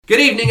Good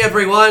evening,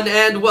 everyone,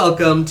 and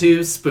welcome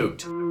to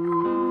Spooked.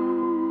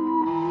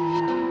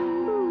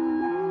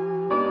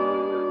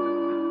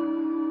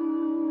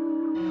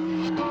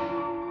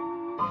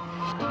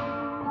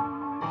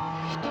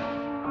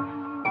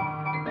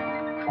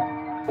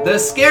 The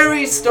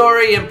Scary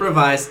Story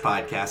Improvised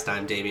Podcast.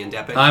 I'm Damian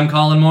Depping. I'm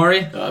Colin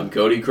Morey. I'm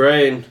Cody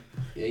Crane.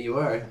 Yeah, you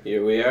are.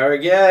 Here we are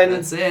again.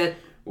 That's it.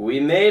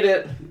 We made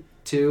it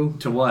To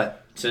what?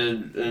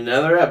 to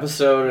another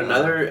episode,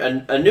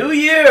 a new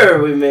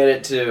year. We made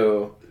it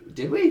to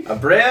Did we? a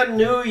brand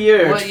new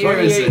year. What year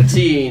is it?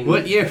 2018.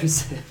 What year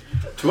is it?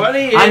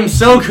 2018. I'm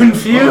so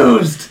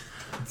confused.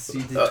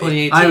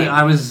 2018.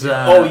 I was.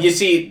 Oh, you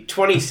see,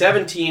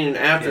 2017, and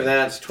after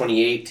that's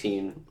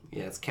 2018.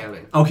 Yeah, it's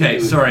counting. Okay,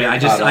 Dude, sorry. you're I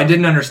caught up.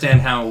 didn't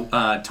understand how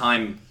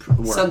time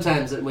works.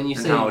 Sometimes when you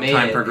And say how made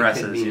time it,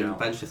 progresses, it could mean you know. a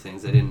bunch of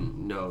things. I didn't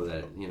know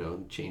that,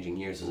 changing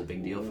years was a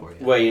big deal for you.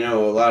 Well,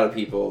 a lot of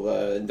people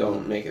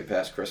don't make it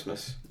past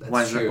Christmas. That's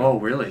Why is true. it? Oh,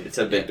 really? It's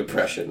a big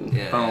depression.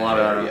 Yeah. Oh, a lot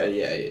of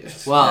Yeah.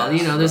 Well,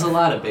 Yeah. there's a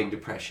lot of big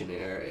depression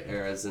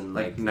eras in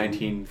like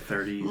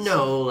 1930s.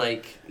 No,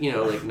 like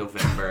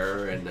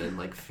November and then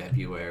like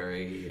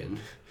February and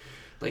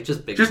like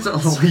just big Just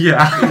months.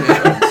 yeah.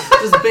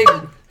 Just big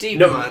deep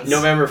months.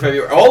 November,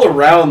 February, all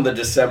around the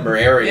December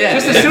area. Yeah.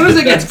 Just as soon as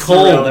it gets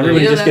cold,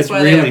 everybody just that's gets why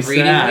they really have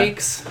reading sad.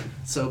 weeks,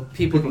 so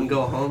people can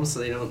go home so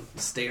they don't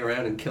stay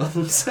around and kill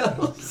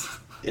themselves.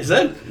 Is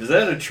that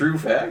a true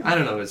fact? I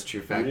don't know if it's a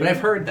true fact, but I've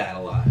heard that a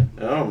lot.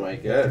 Oh my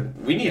god.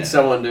 We need Yeah.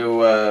 someone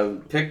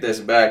to pick this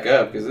back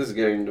up because this is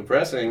getting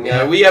depressing.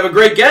 Yeah. We have a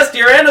great guest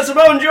here,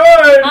 Anasimone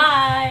George!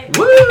 Hi.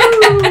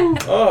 Woo!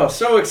 Oh,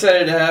 so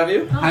excited to have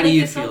you. Oh, How do thank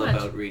you so feel much.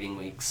 about reading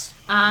weeks?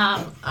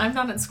 I'm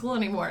not in school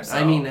anymore, so.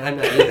 I mean, I'm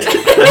not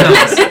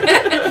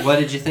either. What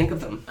did you think of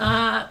them?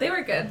 they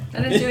were good.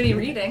 I didn't do any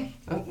reading.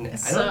 I don't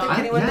So, think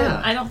anyone did.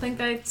 I don't think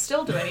I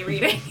still do any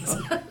reading.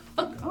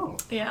 Oh,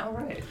 Yeah. all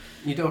right.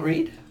 You don't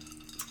read?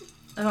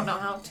 I don't know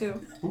how to.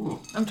 Ooh.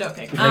 I'm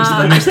joking.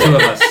 That makes two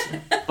of us.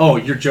 Oh,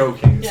 you're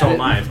joking. So Yeah.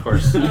 am I, of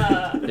course.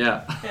 Yeah.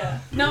 Yeah.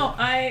 No,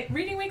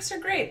 reading weeks are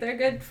great. They're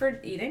good for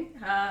eating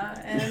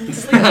and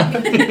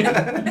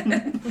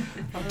sleeping.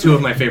 Two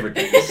of my favorite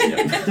things.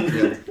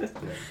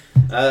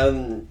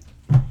 Yeah.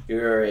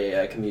 You're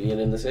a comedian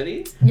in the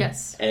city,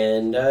 Yes.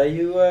 and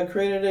you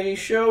created a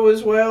show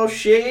as well,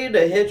 Shade,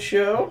 a hit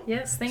show,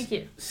 Yes, thank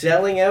you.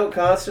 selling out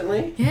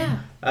constantly. Yeah.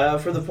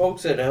 For the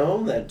folks at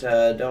home that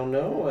don't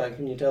know,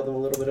 can you tell them a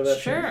little bit about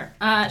Shade?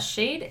 Sure.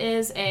 Shade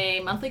is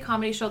a monthly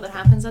comedy show that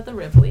happens at the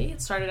Rivoli.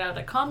 It started out at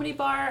a comedy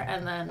bar,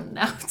 and then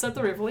now it's at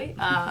the Rivoli.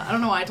 I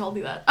don't know why I told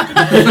you that.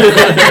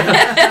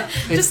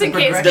 Just in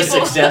case The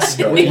people... success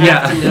story. We have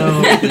Yeah. to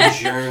know the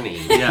journey.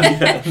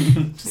 Yeah.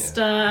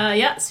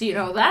 So you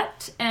know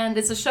that. And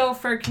it's a show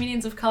for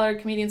comedians of color,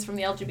 comedians from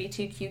the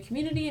LGBTQ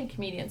community, and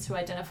comedians who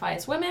identify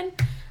as women.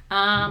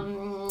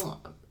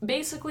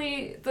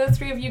 Basically, the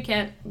three of you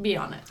can't be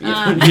on it.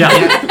 Yeah.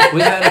 Yeah,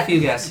 we've had a few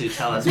guests who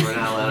tell us we're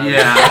not allowed.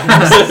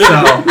 Yeah.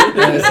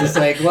 So. And it's just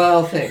like,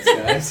 well, thanks,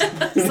 guys.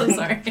 So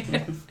sorry.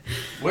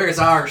 Where's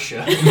our show?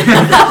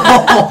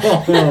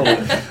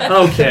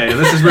 Okay,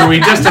 this is where we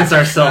distance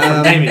ourselves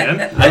from Damien.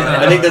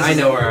 I think this I is-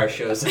 know where our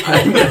shows are.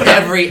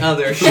 Every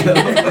other show.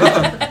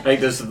 I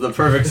think this is the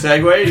perfect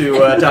segue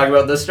to talk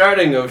about the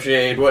starting of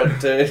Shade,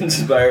 what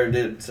inspired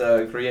its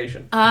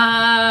creation.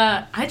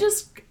 I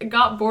just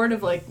got bored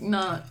of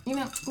the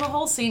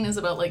whole scene is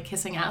about like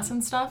kissing ass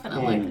and stuff, and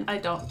I'm like, I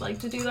don't like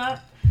to do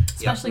that.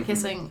 Especially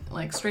kissing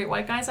like straight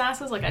white guys'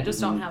 asses. Like I just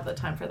don't have the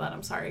time for that.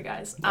 I'm sorry,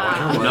 guys.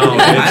 I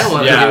don't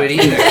want to do it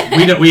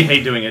either. We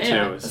hate doing it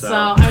Yeah. too. So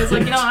I was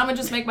like, I'm gonna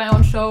just make my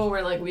own show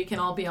where like we can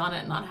all be on it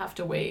and not have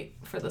to wait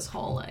for this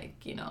whole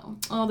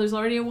oh, there's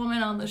already a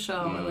woman on the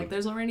show, or like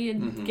there's already a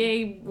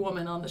gay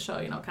woman on the show,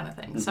 kind of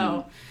thing.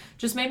 So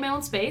just made my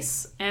own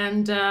space,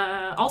 and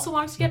also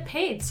wanted to get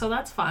paid, so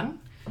that's fun.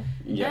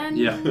 Yeah. And,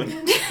 Yeah.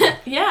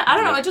 yeah, I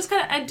don't know.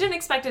 I didn't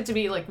expect it to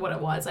be like what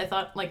it was. I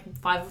thought like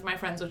 5 of my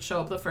friends would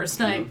show up the first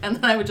night, and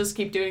then I would just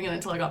keep doing it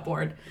until I got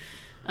bored.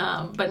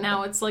 But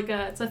now it's like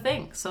it's a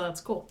thing, so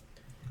that's cool.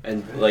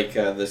 And like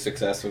the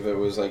success of it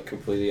was like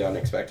completely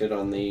unexpected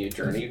on the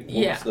journey. What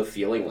Yeah. was the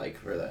feeling like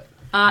for that?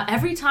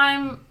 Every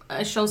time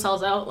a show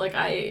sells out, like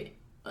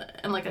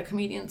and like a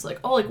comedian's like,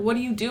 oh, like what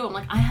do you do? I'm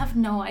like, I have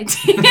no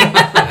idea.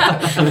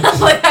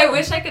 Like I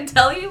wish I could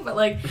tell you, but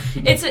like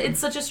it's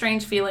such a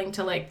strange feeling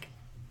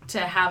to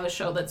have a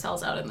show that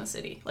sells out in the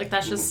city. Like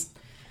that's just,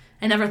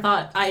 I never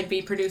thought I'd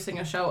be producing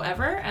a show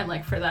ever, and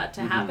like for that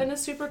to happen is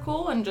super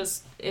cool, and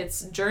just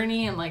its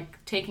journey and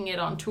like taking it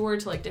on tour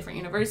to like different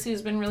universities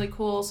has been really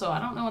cool. So I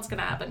don't know what's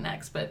gonna happen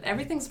next, but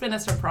everything's been a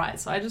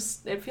surprise. So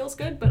it feels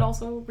good, but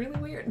also really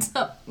weird.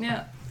 So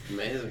yeah.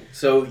 Amazing.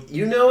 So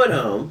you know at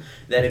home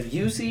that if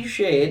you see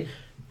Shade,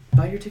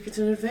 buy your tickets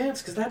in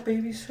advance because that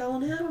baby's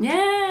selling out.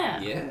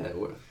 Yeah. Yeah.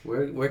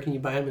 Where can you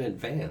buy them in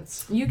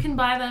advance? You can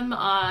buy them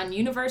on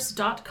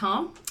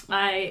universe.com.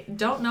 I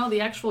don't know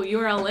the actual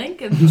URL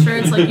link. I'm sure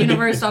it's like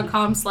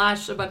universe.com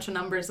 / a bunch of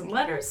numbers and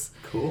letters.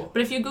 Cool.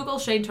 But if you Google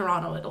Shade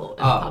Toronto, it'll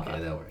pop okay,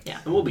 up. that works. Yeah.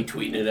 And we'll be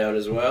tweeting it out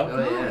as well.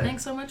 Oh, yeah.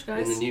 Thanks so much,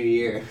 guys. In the new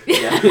year.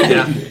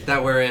 Yeah.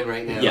 That we're in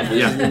right now. Yeah,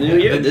 this is the new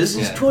year. This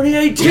is Yeah.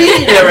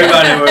 2018,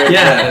 everybody.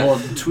 Yeah, well,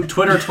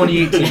 Twitter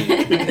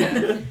 2018.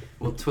 Yeah.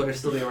 Will Twitter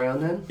still be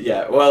around then?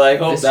 Yeah, well, I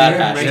hope This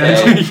that year,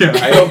 hashtag. Yeah.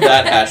 I hope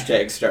that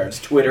hashtag starts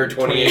Twitter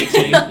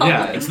 2018.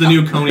 Yeah, it's the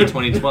new Coney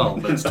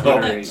 2012, but it's Twitter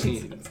Oh,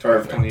 18. It's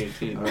perfect.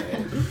 2018. All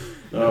right.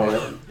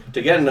 Oh,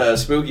 to get a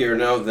spookier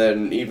note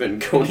than even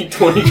Coney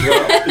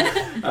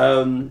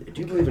 2012.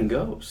 Do you believe in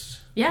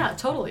ghosts? Yeah,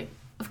 totally.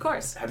 Of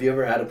course. Have you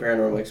ever had a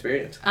paranormal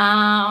experience?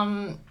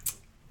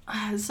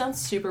 It sounds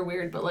super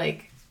weird, but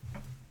like,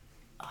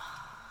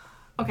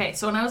 okay,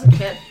 so when I was a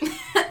kid,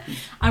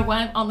 I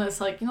went on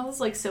this, like, you know, those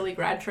like silly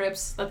grad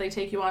trips that they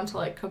take you on to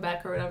like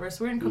Quebec or whatever.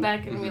 So we were in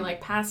Quebec and we like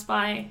passed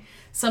by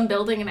some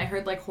building and I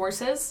heard like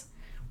horses,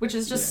 which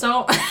is just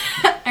so,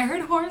 I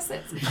heard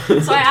horses.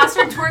 So I asked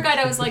our tour guide,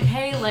 I was like,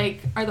 hey, like,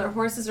 are there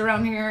horses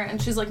around here?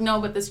 And she's like, no,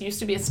 but this used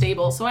to be a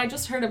stable. So I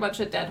just heard a bunch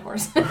of dead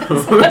horses.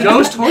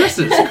 Ghost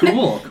horses.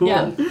 Cool.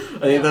 Yeah. I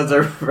think that's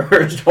our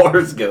first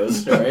horse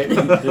ghost, right?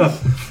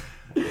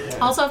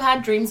 Also, I've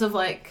had dreams of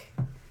like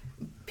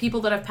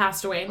people that have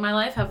passed away in my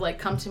life have like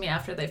come to me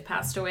after they've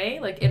passed away,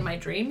 like in my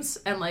dreams,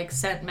 and like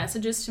sent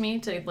messages to me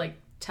to like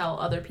tell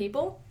other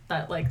people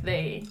that like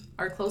they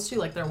are close to,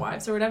 like their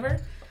wives or whatever.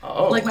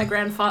 Oh. Like my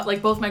grandfather,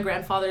 like both my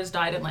grandfathers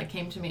died and like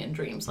came to me in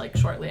dreams like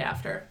shortly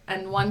after,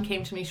 and one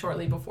came to me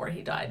shortly before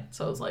he died,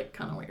 so it was like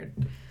kind of weird.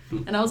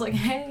 And I was like,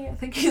 hey, I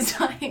think he's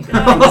dying.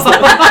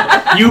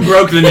 You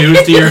broke the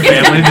news to your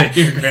family that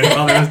your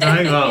grandfather was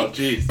dying? Oh,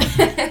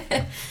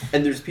 jeez.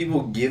 And there's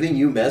people giving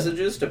you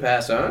messages to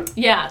pass on?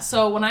 Yeah,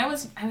 so when I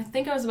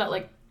think I was about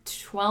like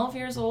 12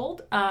 years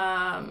old.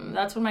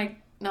 That's when I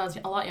was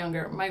a lot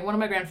younger. One of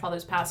my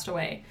grandfathers passed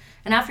away.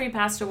 And after he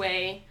passed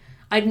away,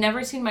 I'd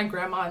never seen my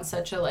grandma in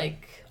such a,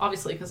 like,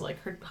 obviously because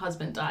like her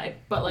husband died,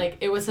 but like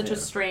it was such a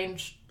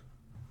strange,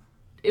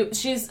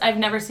 I've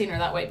never seen her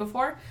that way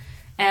before.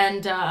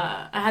 And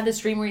I had this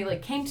dream where he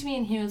like came to me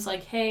and he was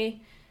like, hey,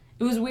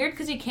 it was weird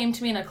because he came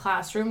to me in a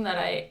class that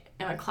I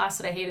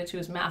hated too,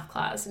 was math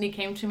class, and he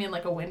came to me in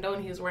like a window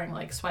and he was wearing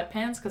like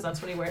sweatpants because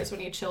that's what he wears when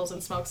he chills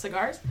and smokes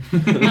cigars. So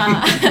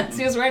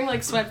he was wearing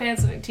like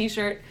sweatpants and a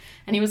t-shirt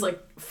and he was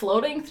like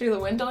floating through the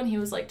window and he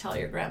was like, tell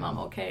your grandma I'm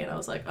okay. And I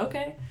was like,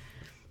 okay.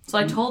 So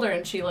I told her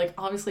and she like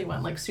obviously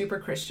went like super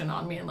Christian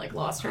on me and like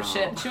lost her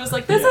shit. And she was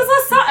like, this is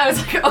a sign. I was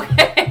like,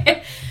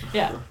 okay.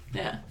 Yeah.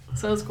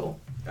 So it was cool.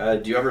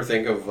 Do you ever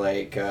think of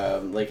like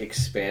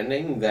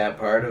expanding that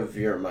part of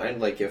your mind?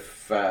 Like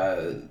if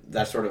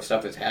that sort of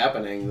stuff is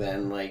happening,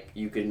 then like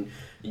you can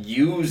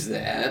use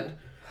that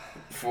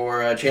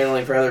for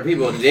channeling for other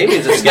people.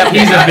 Damien's a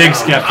skeptic. He's a big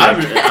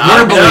skeptic.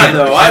 I'm done,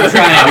 though.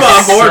 I'm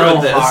on board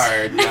with this.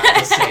 Hard not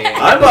to say it.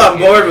 I'm on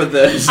board with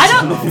this.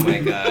 Oh my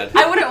god.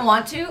 I wouldn't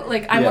want to.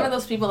 Like, I'm Yeah. one of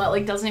those people that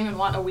like doesn't even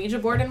want a Ouija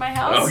board in my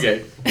house.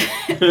 Okay.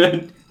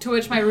 To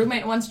which my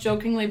roommate once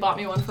jokingly bought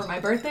me one for my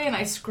birthday, and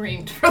I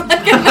screamed for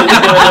like an hour.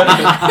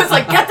 I was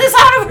like, "Get this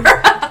out of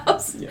her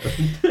house!" Yeah.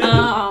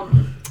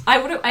 I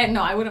wouldn't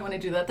want to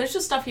do that. There's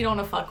just stuff you don't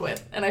want to fuck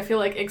with, and I feel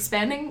like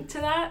expanding to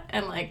that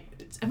and like,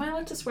 am I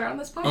allowed to swear on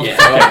this podcast?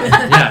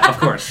 Yeah. Yeah, of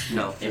course.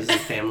 No, this is a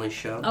family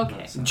show.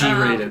 Okay.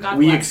 G-rated. God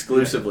We bless.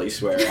 exclusively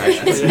swear.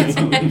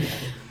 Actually.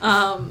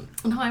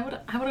 No, I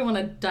wouldn't want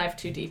to dive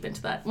too deep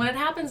into that. When it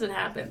happens, it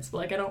happens. But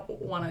like, I don't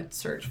want to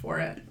search for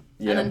it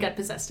Yeah. and then get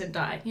possessed and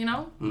die. You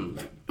know?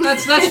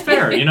 That's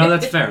fair. You know,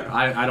 that's fair.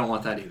 I don't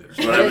want that either.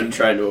 That's what I've been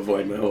trying to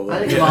avoid my whole I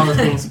life. think of all the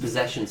things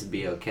possessions would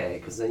be okay,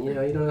 because then you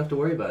don't have to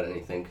worry about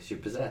anything because you're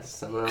possessed.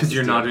 Because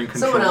you're not in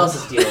control. Someone else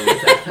is dealing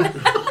with it.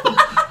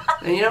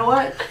 And you know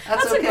what?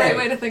 That's That's okay. a great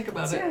way to think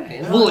about it. Yeah,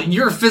 you know? Well,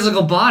 your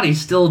physical body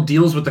still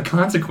deals with the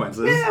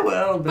consequences. Yeah,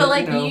 well, But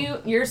like you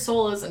know, your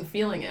soul isn't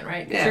feeling it,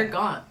 right? Because Yeah. you're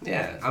gone.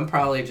 Yeah, I'm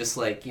probably just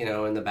like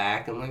in the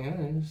back. I'm like,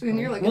 And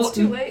you're like, Well, it's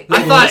too late.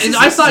 I this is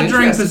thought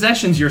during interesting.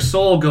 possessions your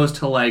soul goes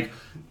to like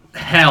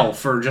hell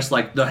for just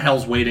like the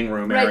hell's waiting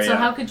room area. Right, so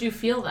how could you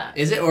feel that?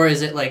 Is it, or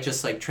is it like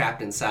just like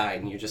trapped inside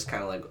and you're just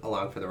kind of like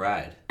along for the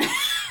ride?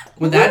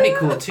 Well, that'd be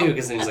cool too,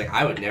 because then he's like,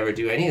 I would never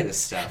do any of this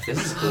stuff.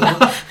 This is cool.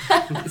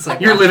 It's like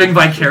You're living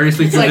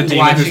vicariously through like the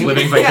demon who's watching-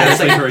 living yeah,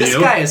 it's vicariously like, through this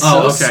you. guy is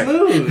so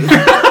smooth.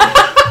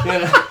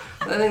 I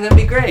think that'd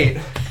be great.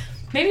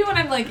 Maybe when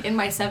I'm like in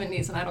my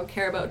 70s and I don't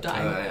care about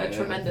dying a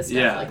tremendous death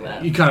Yeah, like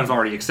that. you kind of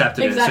already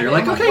accepted it, so Exactly. you're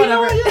like, I'm like, okay, you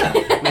know what, whatever.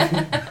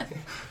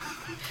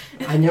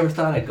 yeah. I never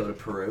thought I'd go to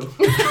Peru.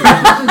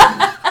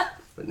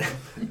 But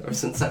ever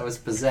since I was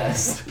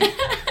possessed.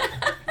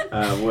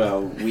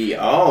 Well, we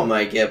all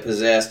might get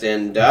possessed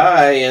and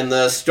die in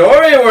the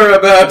story we're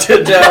about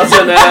to tell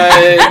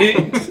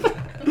tonight.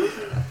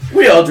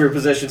 We all drew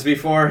possessions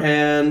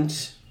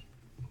beforehand.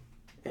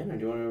 Anna, do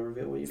you want to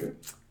reveal what you drew?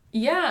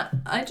 Yeah,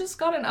 I just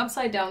got an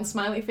upside down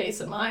smiley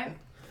face in mine.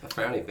 A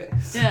frowny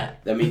face. Yeah.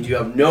 That means you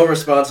have no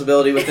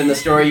responsibility within the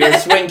story. You're a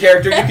swing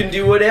character. You can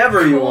do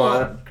whatever you Cool.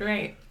 want.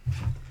 Great.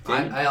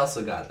 I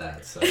also got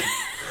that, so.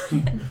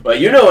 Well,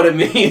 you know what it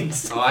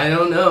means. Oh, I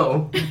don't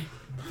know.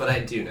 But I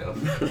do know.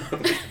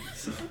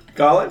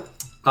 Colin?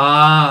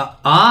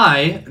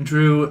 I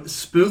drew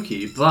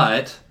spooky,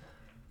 but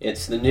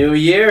It's the new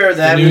year.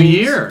 That new means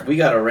year. we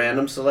got a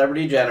random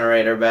celebrity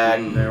generator back.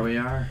 there we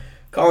are.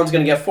 Colin's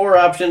going to get 4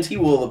 options. He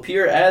will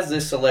appear as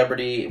this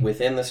celebrity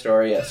within the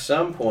story at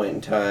some point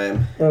in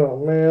time. Oh,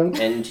 man.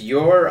 And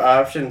your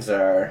options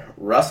are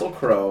Russell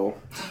Crowe,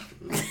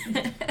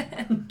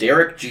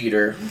 Derek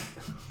Jeter,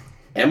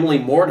 Emily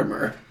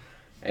Mortimer,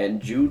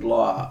 and Jude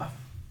Law.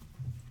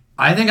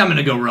 I think I'm going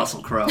to go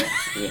Russell Crowe.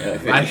 Yeah,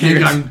 I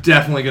think I'm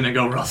definitely going to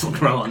go Russell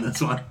Crowe on this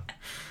one.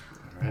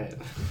 Alright.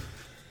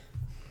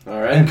 All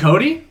And right.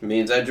 Cody?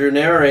 Means I drew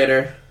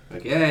narrator.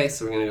 Okay,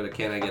 so we're going to go to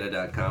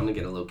canigeta.com to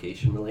get a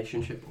location,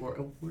 relationship, or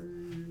a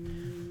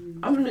word.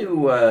 I'm going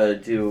to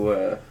do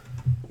word.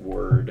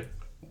 Word.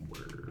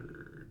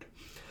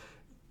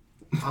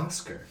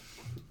 Oscar.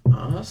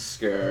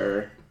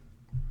 Oscar.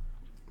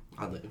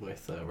 Oddly,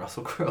 with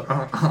Russell Crowe.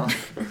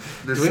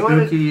 The Do we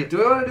want spooky... to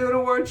do an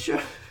award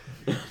show?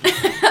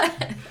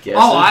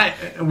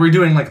 We're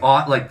doing like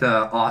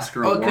the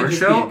Oscar Oh, it could award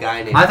just be show. a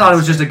guy named I thought it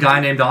was Oscar. just a guy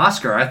named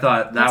Oscar. I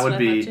thought that That's would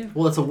what I be thought, too.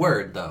 Well, it's a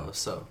word, though,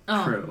 so.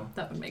 Oh, true.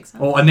 that would make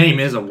sense. Well, a name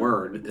is a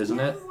word, isn't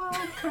it? Well,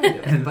 kind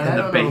of. And, But and I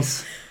the don't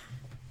base.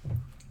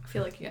 I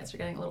feel like you guys are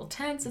getting a little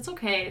tense. It's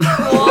okay. It's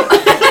cool. know.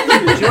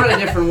 Do you want a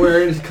different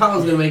word?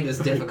 Colin's going to make this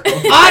difficult.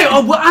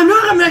 I'm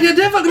not gonna make it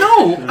difficult.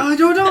 No, I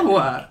don't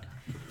know.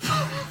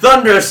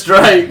 Thunder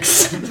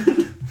strikes.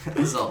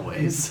 As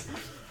always.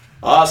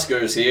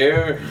 Oscar's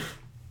here.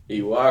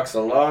 He walks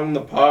along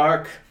the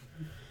park.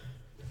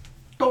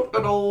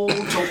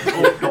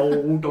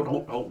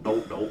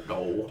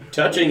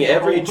 Touching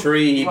every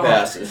tree he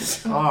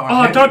passes.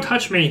 Oh, don't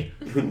touch me.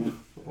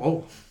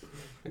 Oh,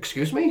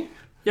 excuse me?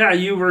 Yeah,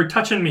 you were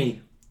touching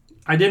me.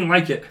 I didn't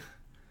like it.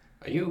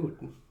 Are you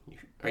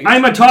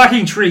I'm a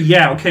talking tree.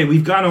 Yeah, okay.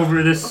 We've gone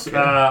over this.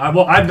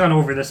 Well, I've gone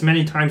over this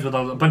many times with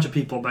a bunch of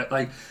people, but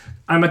like,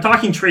 I'm a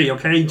talking tree.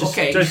 Okay.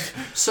 Just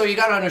so you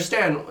gotta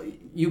understand,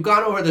 you've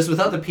gone over this with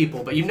other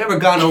people, but you've never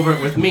gone over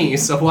it with me,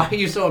 so why are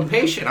you so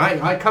impatient?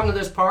 I come to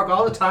this park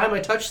all the time, I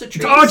touch the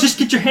trees. Oh, just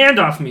get your hand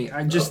off me.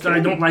 I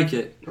Okay. don't like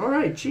it.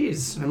 Alright,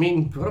 jeez. I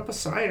mean, put up a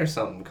sign or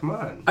something, come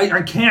on.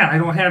 I can't. I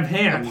don't have The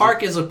hands.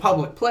 park is a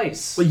public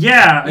place. Well,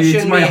 yeah, You it's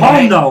shouldn't my be home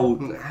hang- though.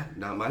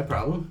 Not my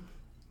problem.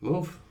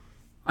 Move.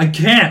 I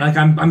can't. Like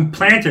I'm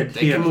planted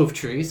They here. can move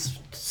trees.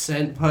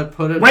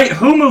 Put it. Wait,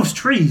 who moves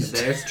trees?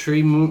 There's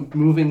tree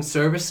moving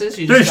services.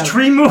 You just There's gotta-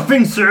 tree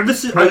moving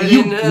services. Put Are it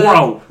you? in,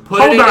 Whoa!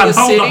 put Hold it in on. the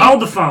city.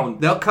 Hold the phone.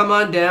 They'll come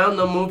on down.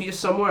 They'll move you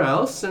somewhere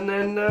else, and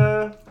then.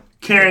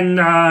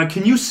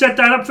 Can you set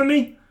that up for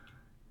me?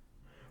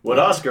 What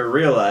Oscar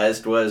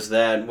realized was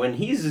that when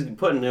he's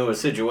put into a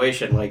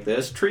situation like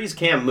this, trees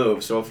can't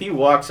move. So if he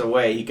walks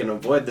away, he can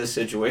avoid this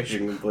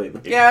situation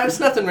completely. Yeah, there's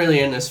nothing really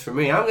in this for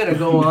me. I'm gonna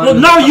go on. Well,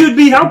 no, you'd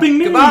be helping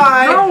me.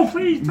 Goodbye. No,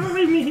 please don't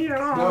leave me here.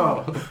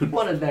 Oh. Oh,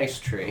 what a nice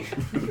tree.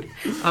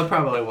 I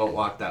probably won't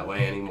walk that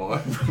way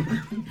anymore.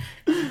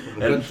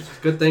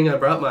 Good thing I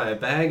brought my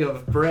bag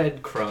of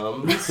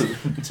breadcrumbs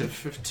to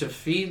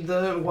feed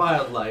the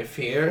wildlife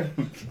here.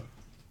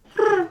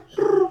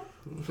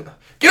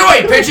 Get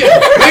away, pigeon!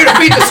 I'm here to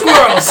feed the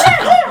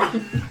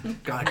squirrels!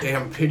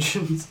 Goddamn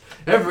pigeons.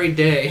 Every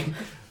day.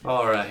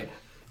 Alright.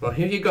 Well,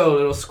 here you go,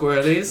 little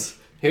squirrelies.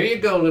 Here you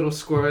go, little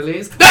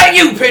squirrelies. Not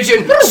you,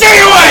 pigeon!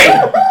 Stay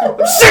away!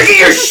 I'm sick of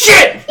your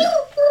shit!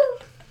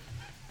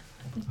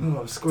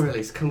 Oh,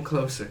 squirrelies, come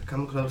closer.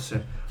 Come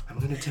closer. I'm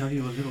going to tell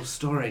you a little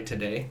story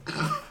today.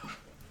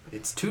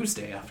 It's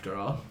Tuesday, after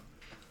all.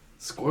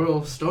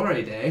 Squirrel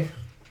Story Day.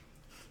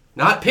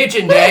 Not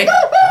Pigeon Day!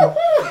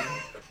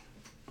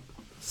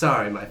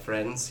 Sorry, my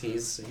friends.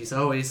 He's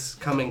always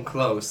coming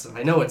close.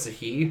 I know it's a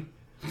he.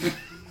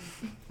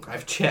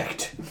 I've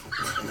checked.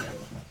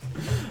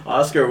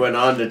 Oscar went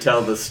on to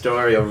tell the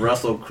story of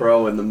Russell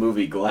Crowe in the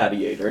movie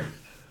Gladiator.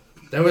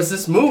 There was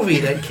this movie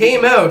that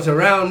came out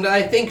around,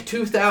 I think,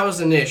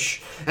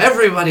 2000-ish.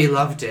 Everybody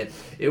loved it.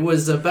 It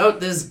was about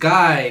this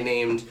guy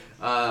named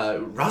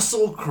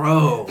Russell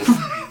Crowe.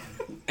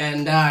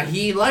 And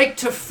he liked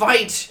to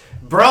fight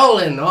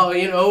brawling,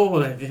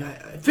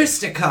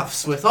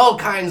 fisticuffs with all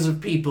kinds of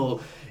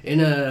people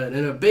in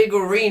a big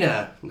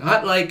arena.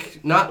 Not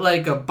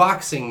like a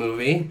boxing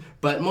movie,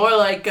 but more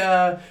like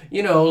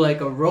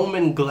like a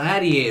Roman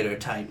gladiator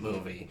type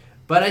movie.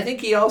 But I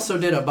think he also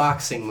did a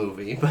boxing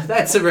movie, but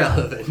that's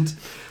irrelevant.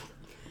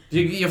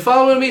 You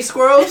following me,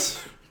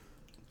 squirrels?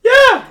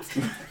 Yeah!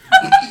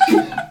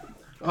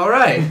 All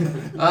right.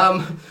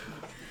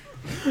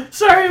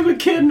 Sorry, I'm a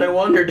kid and I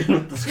wandered in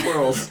with the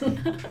squirrels.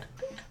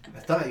 I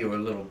thought you were a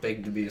little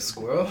big to be a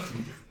squirrel.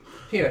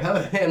 Here, have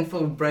a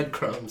handful of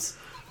breadcrumbs.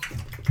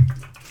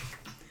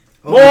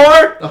 Oh,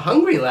 More! the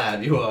hungry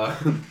lad you are.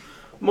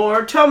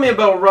 More, tell me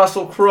about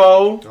Russell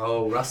Crowe.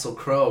 Oh, Russell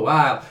Crowe.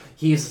 Wow.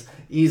 He's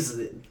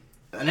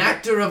An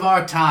actor of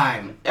our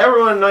time.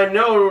 Everyone I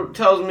know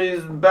tells me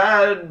he's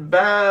bad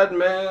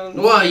man.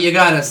 Well, you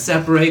gotta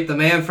separate the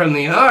man from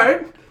the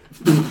art.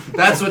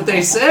 That's what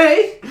they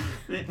say.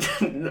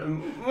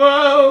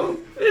 Well,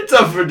 it's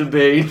up for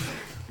debate.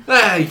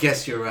 I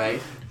guess you're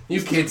right.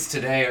 You kids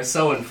today are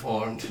so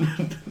informed.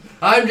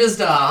 I'm just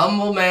a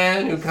humble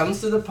man who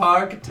comes to the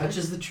park, and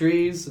touches the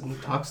trees, and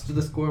talks to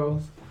the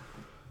squirrels.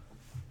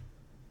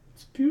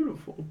 It's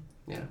beautiful.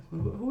 Yeah.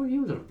 Who are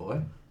you, little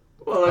boy?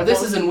 Well,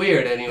 This isn't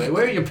weird anyway.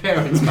 Where are your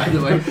parents, by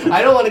the way?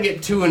 I don't want to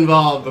get too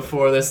involved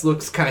before this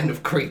looks kind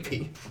of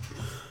creepy.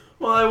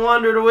 Well, I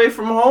wandered away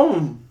from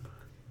home.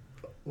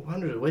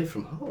 Wandered away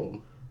from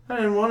home? I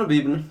didn't want to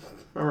be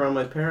around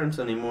my parents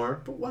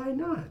anymore. But why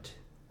not?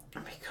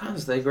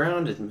 Because they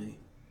grounded me.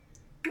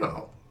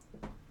 Oh.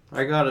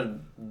 I got a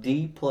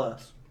D+.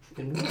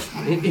 In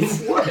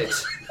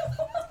what?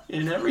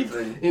 In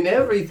everything. In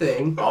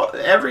everything?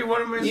 Every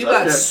one of my You got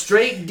subjects.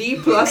 straight D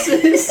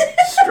pluses?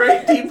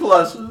 Straight D+.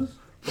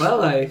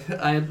 Well, I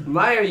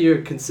admire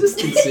your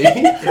consistency.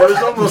 It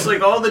was almost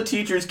like all the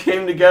teachers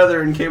came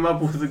together and came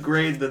up with a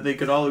grade that they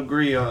could all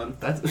agree on.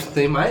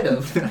 They might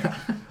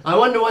have. I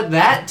wonder what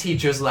that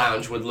teacher's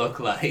lounge would look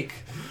like.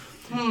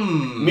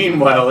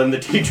 Meanwhile, in the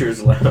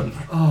teacher's lounge.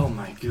 Oh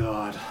my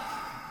god.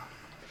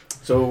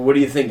 So, what are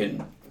you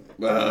thinking?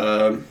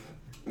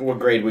 What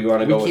grade we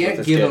want to go with We this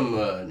can't give kid? him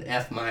an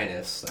F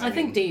minus. I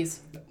think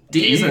D's.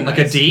 D's are Like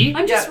nice. a D?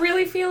 I'm just Yeah.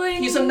 really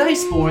feeling. He's a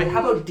nice boy. How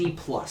about D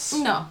plus?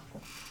 No,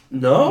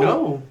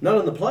 No. Not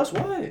on the plus?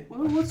 Why?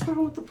 Well, what's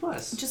wrong with the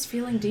plus? I'm just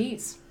feeling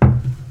D's.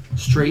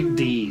 Straight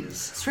D's.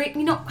 Straight,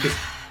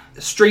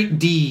 Straight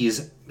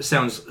D's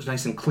sounds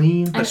nice and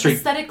clean. But and straight,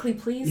 aesthetically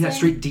pleasing. yeah,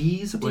 straight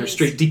D's or Ds.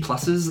 straight D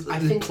pluses. I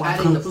think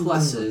adding the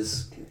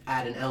pluses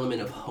add an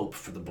element of hope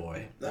for the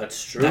boy.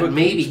 That's true. That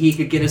maybe he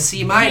could get a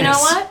C minus. You know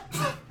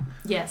what?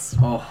 Yes.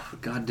 Oh,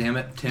 god damn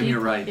it, Tim, you're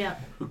right. Yeah.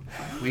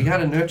 We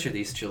gotta nurture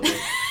these children.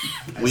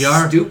 We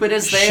are stupid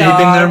as they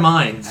shaping are, their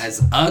minds.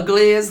 as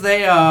ugly as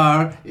they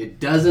are, it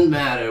doesn't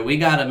matter. We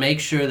gotta make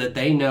sure that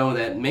they know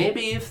that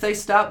maybe if they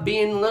stop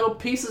being little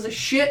pieces of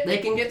shit, they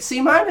can get C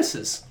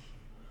minuses.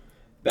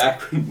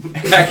 Back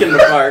in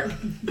the park.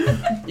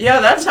 Yeah,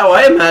 that's how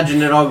I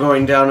imagine it all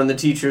going down in the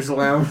teacher's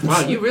lounge.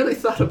 Wow, you really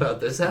thought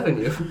about this, haven't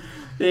you?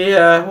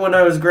 Yeah, when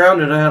I was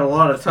grounded, I had a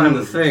lot of time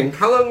to think.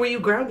 How long were you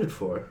grounded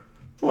for?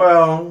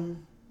 Well,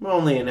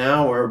 only an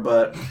hour,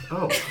 but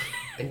Oh,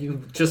 and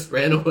you just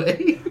ran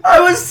away? I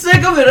was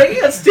sick of it. I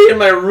can't stay in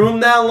my room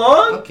that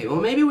long. Okay,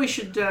 well maybe we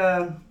should,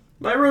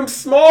 My room's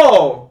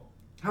small.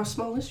 how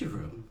small is your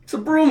room? It's a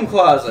broom You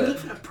closet.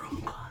 live in a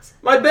broom closet.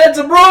 My bed's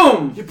a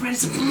broom. Your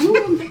bed's a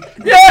broom?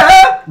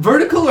 Yeah,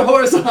 Vertical or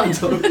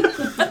horizontal?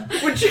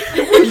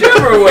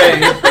 whichever way.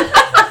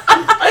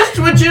 I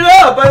switch it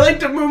up. I like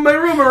to move my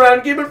room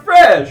around, keep it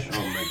fresh. Oh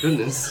my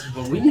goodness.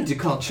 Well, we need to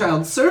call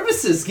child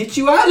services. Get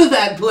you out of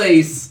that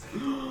place.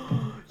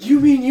 You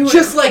mean you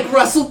Just like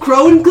Russell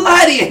Crowe in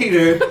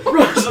Gladiator.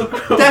 Russell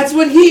Crowe? That's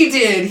what he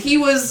did. He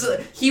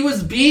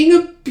was being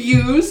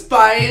abused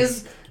by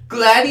his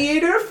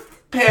gladiator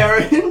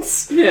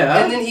parents.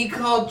 Yeah. And then he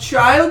called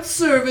child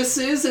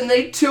services and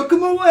they took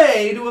him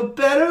away to a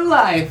better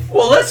life.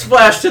 Well, let's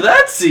flash to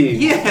that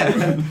scene.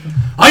 Yeah.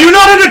 Are you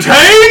not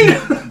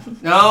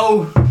entertained?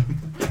 No.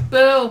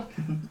 Boo.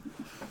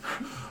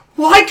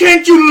 Why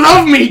can't you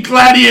love me,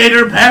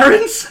 gladiator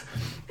parents?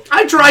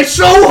 I try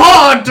so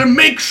hard to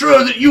make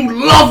sure that you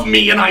love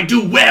me and I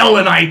do well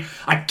and I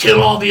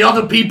kill all the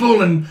other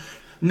people and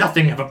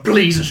nothing ever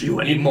pleases you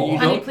anymore.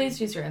 Honey, please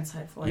use your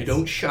inside voice. You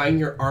don't shine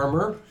your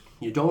armor.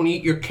 You don't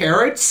eat your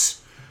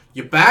carrots.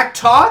 You back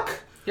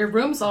talk. Your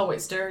room's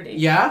always dirty.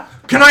 Yeah.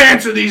 Can I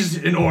answer these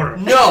in order?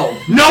 No.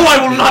 No,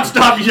 I will not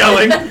stop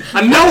yelling.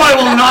 And no, I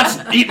will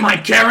not eat my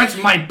carrots,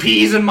 my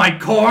peas, and my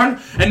corn.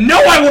 And no,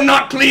 I will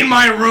not clean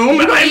my room. You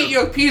And don't eat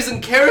your peas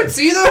and carrots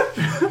either.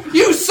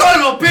 You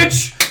son of a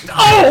bitch.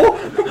 Oh,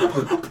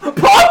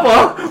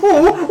 Papa!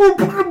 Oh,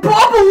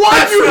 Papa, why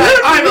That's you right. hit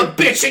me? I'm a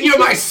bitch and you're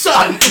my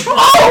son.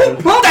 Oh,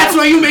 Papa! That's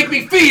why you make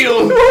me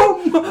feel.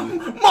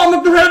 Oh,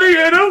 Mama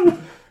Gladiator,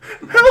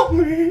 help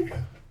me!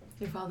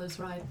 Your father's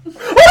right.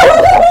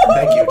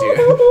 Thank you,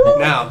 dear.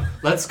 Now,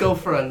 let's go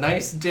for a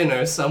nice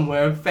dinner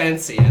somewhere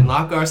fancy and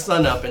lock our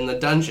son up in the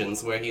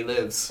dungeons where he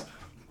lives.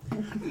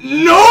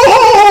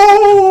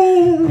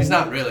 No! He's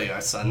not really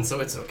our son, so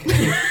it's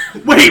okay.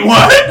 Wait,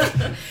 what?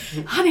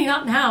 Honey,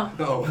 not now.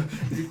 Oh,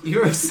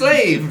 you're a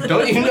slave.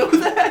 Don't you know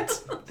that?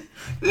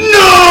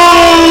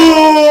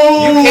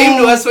 No! You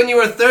came to us when you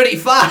were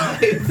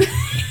 35.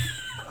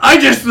 I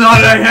just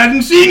thought I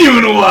hadn't seen you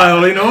in a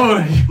while, you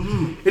know?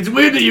 It's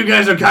weird that you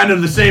guys are kind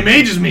of the same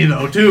age as me,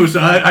 though, too, so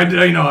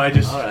I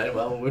just... All right,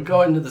 well, we're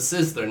going to the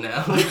sister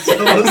now,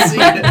 so we'll see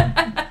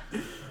it.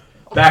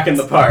 Back in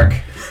the park.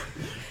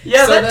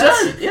 Yeah, So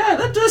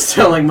that does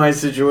sound like my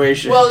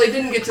situation. Well, they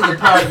didn't get to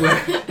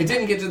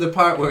the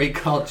part where he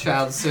called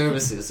child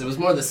services. It was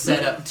more the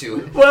setup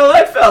to it. Well,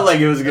 I felt like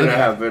it was gonna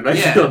happen. I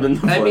filled in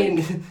the I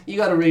blank. mean, you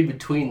got to read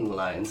between the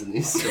lines in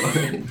these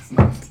stories.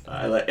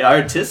 I like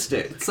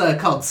artistic. It's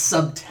called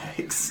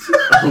subtext.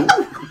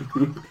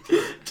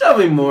 Tell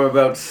me more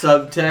about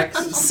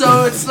subtext.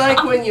 So it's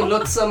like when you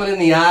look someone in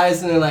the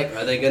eyes and they're like,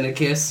 are they gonna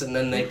kiss? And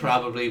then they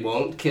probably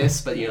won't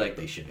kiss, but you're like,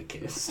 they should have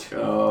kissed.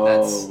 Oh.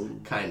 That's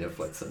kind of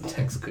what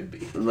subtext could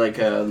be. Like,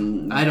 I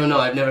don't know,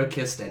 I've never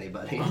kissed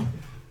anybody.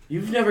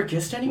 You've never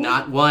kissed anyone?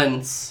 Not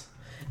once.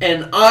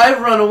 And I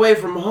run away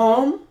from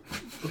home?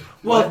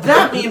 Well,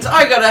 that means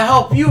I gotta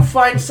help you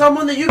find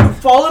someone that you can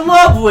fall in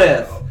love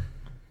with.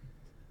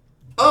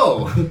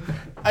 Oh,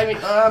 I mean,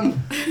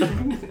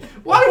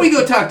 why don't we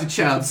go talk to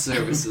child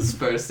services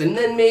first, and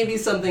then maybe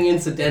something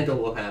incidental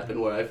will happen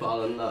where I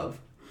fall in love.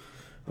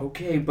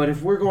 Okay, but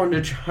if we're going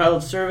to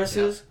child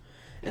services,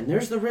 and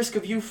there's the risk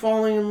of you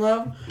falling in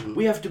love,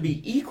 we have to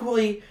be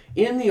equally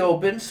in the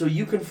open so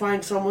you can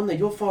find someone that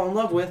you'll fall in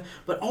love with,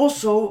 but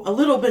also a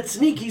little bit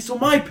sneaky so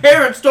my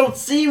parents don't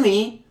see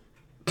me.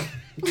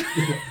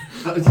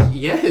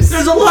 Yes.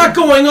 There's a lot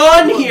going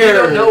on here. They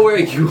don't know where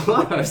you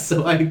are,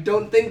 so I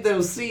don't think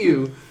they'll see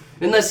you.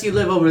 Unless you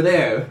live over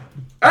there.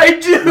 I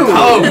do!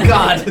 Oh,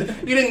 God.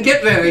 You didn't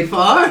get very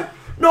far.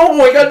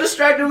 No, I got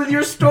distracted with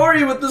your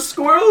story with the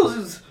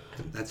squirrels.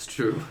 That's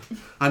true.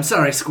 I'm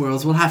sorry,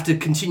 squirrels. We'll have to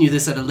continue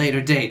this at a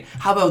later date.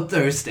 How about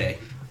Thursday?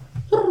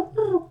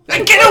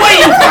 Get away,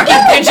 you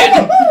fucking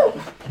pigeon!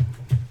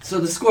 So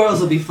the squirrels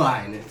will be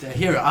fine.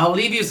 Here, I'll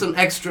leave you some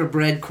extra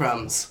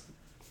breadcrumbs.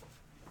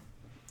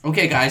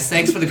 Okay, guys,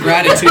 thanks for the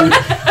gratitude,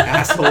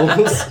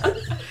 assholes.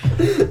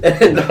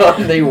 And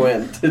on they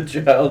went to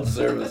child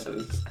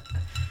services.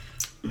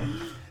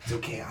 It's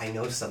okay, I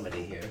know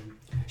somebody here.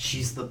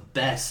 She's the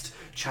best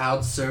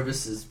child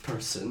services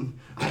person.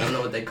 I don't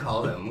know what they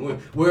call them.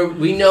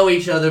 We know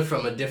each other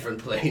from a different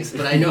place,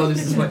 but I know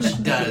this is what she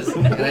does,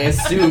 and I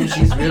assume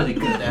she's really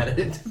good at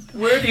it.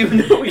 Where do you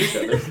know each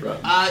other from?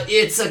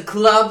 It's a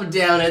club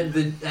down at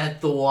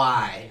the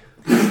Y.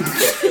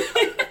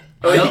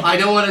 I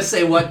don't want to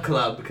say what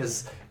club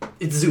because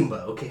it's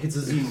Zumba. Okay, it's a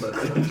Zumba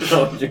club.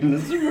 Oh, you're in the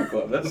Zumba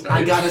club. That's nice.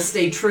 I gotta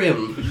stay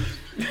trim.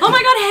 Oh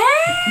my god,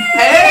 hey!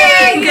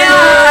 Hey, girl!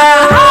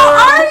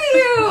 How are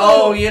you?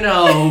 Oh, you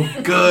know,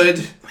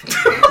 good.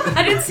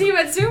 I didn't see you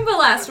at Zumba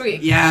last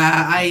week.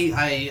 Yeah, I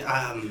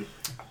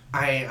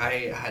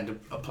had to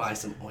apply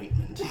some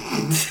ointment.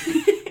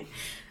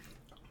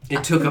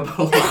 It took up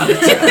a lot of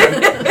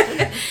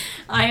time.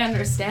 I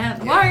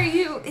understand. Why are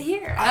you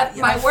here at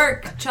my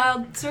work,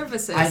 child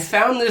services? I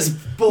found this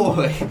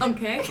boy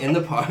Okay. in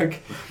the park.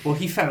 Well,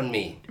 he found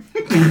me.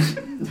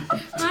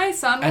 Hi,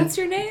 son. What's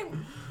your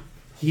name?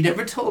 He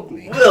never told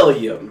me.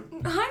 William.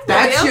 Hi,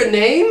 That's William.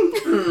 your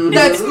name?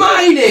 That's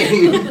my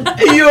name!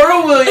 You're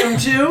a William,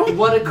 too?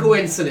 What a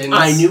coincidence.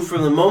 I knew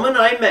from the moment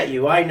I met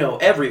you. I know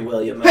every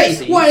William I Hey,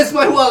 see. why is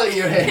my wallet in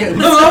your hand?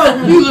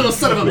 You little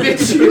son of a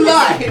bitch, you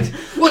lied!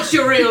 What's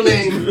your real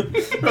name?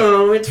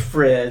 Oh, it's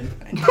Fred.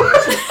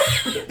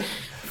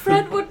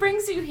 Fred, what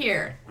brings you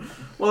here?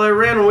 Well, I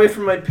ran away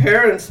from my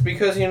parents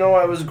because,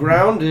 I was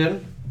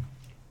grounded.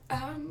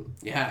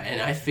 Yeah,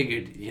 and I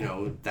figured,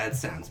 that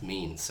sounds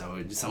mean,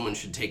 so someone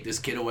should take this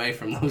kid away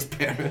from those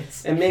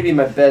parents. And maybe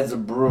my bed's a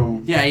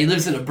broom. Yeah, he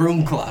lives in a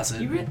broom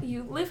closet.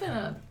 You live in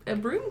a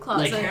broom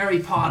closet. Like Harry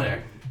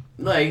Potter.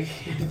 Like,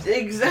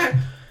 exact.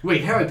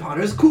 Wait, Harry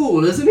Potter's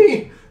cool, isn't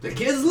he? The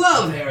kids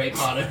love Harry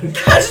Potter.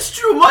 That's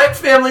true. My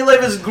family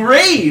life is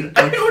great.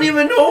 I don't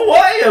even know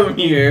why I'm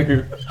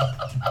here.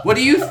 What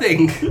do you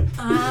think?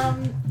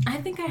 I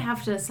think I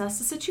have to assess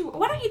the situation.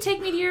 Why don't you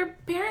take me to your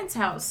parents'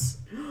 house,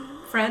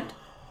 Fred?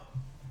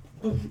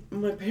 But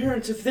my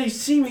parents, if they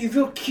see me,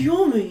 they'll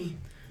kill me.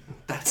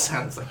 That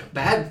sounds like a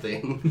bad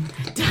thing.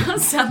 It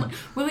does sound like...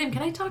 William,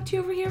 can I talk to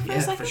you over here for a Yeah,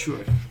 second? for sure.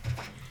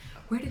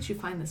 Where did you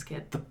find this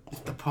kid?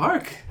 The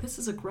park? This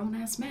is a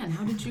grown-ass man.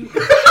 How did you...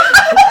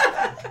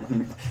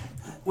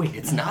 Wait,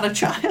 it's not a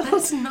child?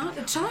 That's not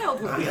a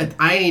child, William.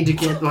 I need to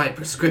get my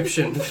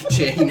prescription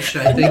changed,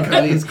 I think,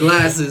 on these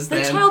glasses, The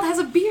then. child has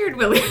a beard,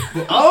 William.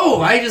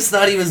 Oh, I just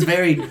thought he was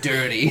very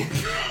dirty.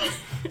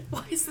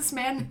 Why is this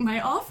man in my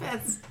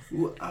office?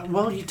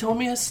 Well, he told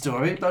me a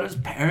story about his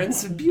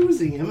parents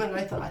abusing him, and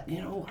I thought,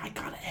 I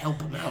gotta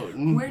help him out.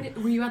 And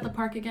Were you at the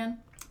park again?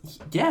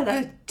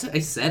 yeah, I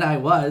said I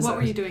was. What I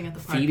were was you doing at the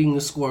park? Feeding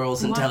the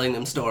squirrels and What? telling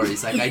them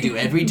stories like I do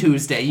every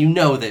Tuesday. You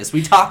know this.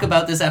 We talk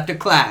about this after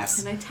class.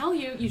 And I tell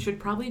you, you should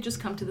probably just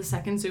come to the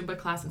second Zumba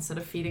class instead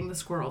of feeding the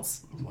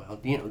squirrels. Well,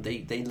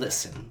 they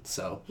listen,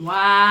 so.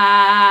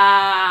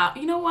 Wow.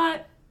 You know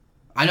what?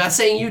 I'm not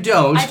saying you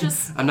don't.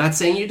 I'm not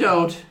saying you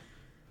don't.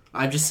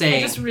 I'm just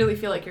saying. I just really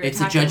feel like you're It's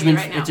a attacking judgment.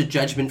 me right now. It's a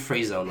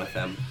judgment-free zone with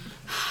them.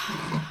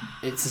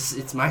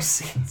 It's my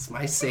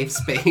safe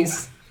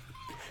space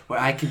where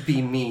I could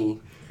be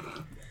me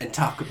and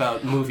talk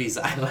about movies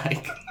I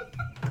like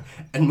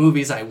and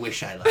movies I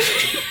wish I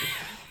liked.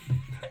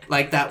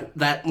 Like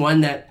that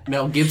one that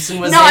Mel Gibson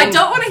was in. No, I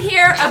don't want to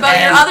hear about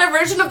your And other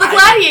version of the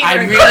Gladiator.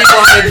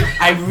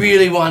 I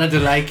really wanted to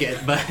like it,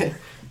 but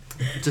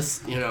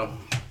just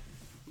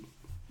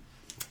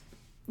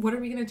What are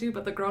we gonna do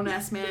about the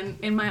grown-ass man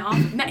in my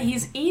office? No,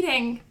 he's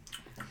eating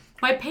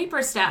my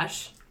paper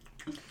stash.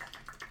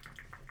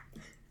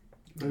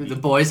 The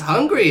boy's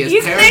hungry. His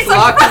He's parents like-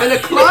 locked him in a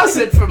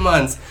closet for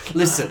months.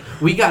 Listen,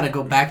 we gotta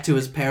go back to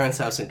his parents'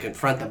 house and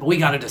confront them, but we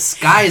gotta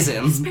disguise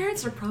him. His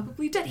parents are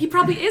probably dead. He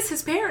probably is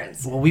his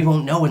parents. Well, we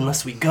won't know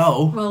unless we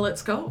go. Well,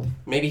 let's go.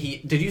 Maybe he...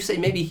 Did you say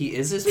maybe he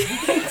is his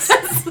parents?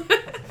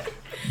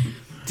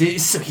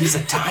 So he's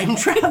a time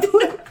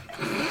traveler?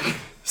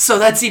 So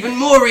that's even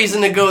more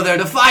reason to go there,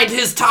 to find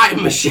his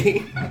time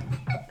machine.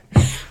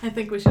 I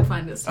think we should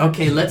find this.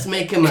 Okay, let's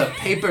make him a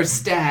paper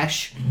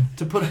stash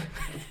to put...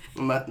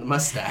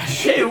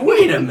 mustache. Hey,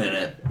 wait a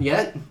minute.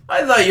 Yet?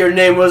 I thought your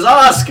name was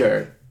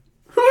Oscar.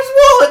 Whose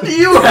wallet do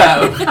you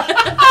have?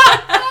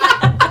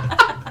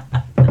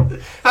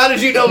 How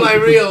did you know my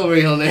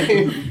real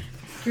name?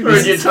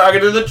 Heard you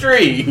talking to the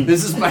tree.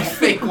 This is my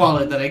fake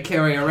wallet that I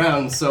carry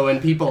around, so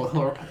when people,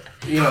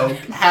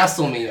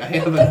 hassle me, I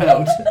have it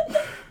out.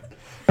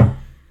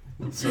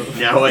 So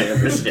Now I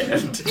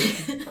understand.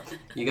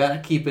 you gotta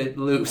keep it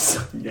loose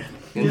Yeah,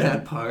 in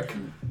that park.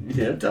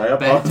 yeah, tie up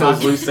Back all those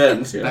talking. loose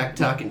ends. Yeah. Back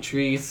talking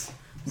trees,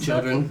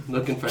 children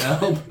looking for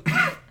help.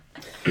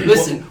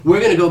 Listen, we're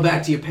gonna go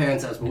back to your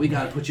parents' house, but we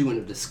gotta put you in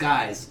a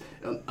disguise.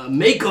 A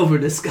makeover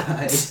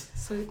disguise.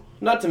 So,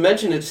 Not to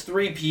mention it's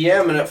 3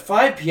 p.m. and at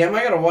 5 p.m.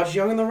 I gotta watch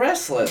Young and the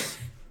Restless.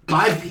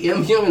 5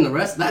 p.m. Young and the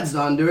rest, that's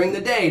on during the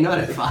day, not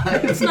at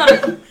 5. it's not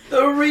a... The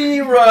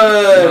rerun!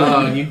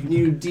 Oh,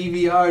 you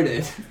DVR'd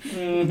it.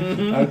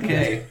 Mm-hmm.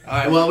 Okay.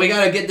 Alright, well, we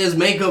gotta get this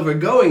makeover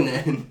going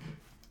then.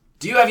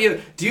 Do you have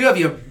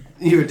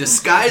your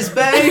disguise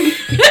bag?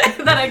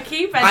 that I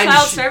keep at I'm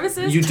child sh-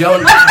 services. You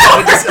don't have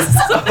a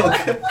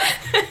disguise.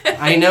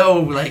 I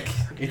know, like,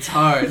 it's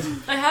hard.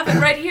 I have it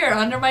right here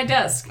under my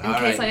desk in All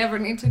case right. I ever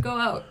need to go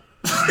out.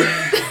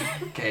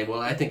 Okay, well,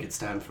 I think it's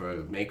time for a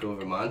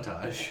makeover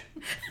montage.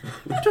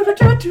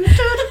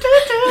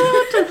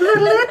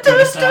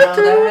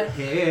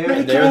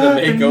 And there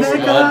the makeover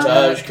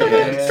montage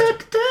commenced.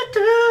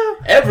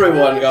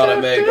 Everyone got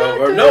a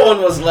makeover. No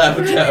one was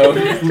left out.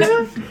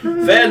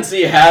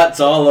 Fancy hats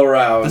all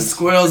around. The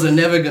squirrels are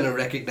never gonna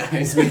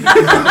recognize me.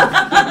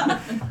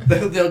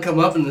 They'll come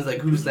up and it's like,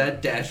 who's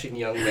that dashing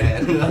young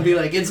man? And I'll be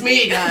like, it's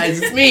me,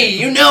 guys, it's me,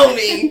 you know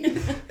me. And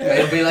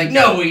they'll be like,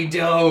 no, we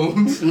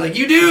don't. I'm like,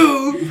 you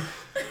do.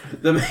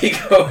 The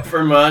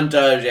makeover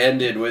montage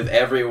ended with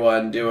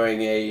everyone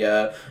doing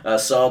a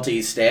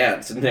salty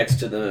stance next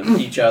to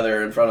each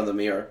other in front of the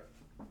mirror.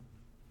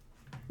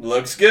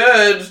 Looks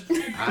good.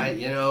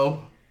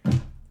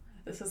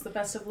 This is the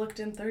best I've looked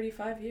in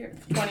 35 years.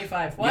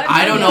 25. What?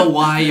 I don't know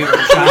why you're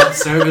in child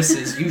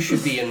services. You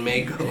should be in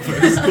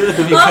makeovers.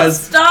 Because,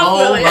 stop,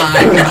 oh William.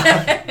 my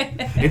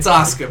god. It's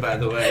Oscar, by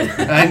the way.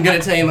 I'm going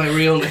to tell you my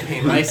real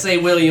name. I say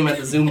William at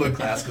the Zumba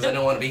class because I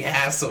don't want to be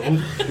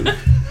hassled.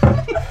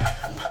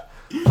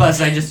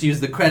 Plus, I just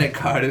used the credit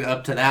card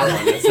up to that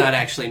one. It's not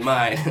actually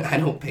mine. I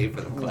don't pay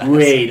for the class.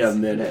 Wait a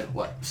minute.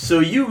 What? So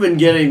you've been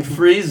getting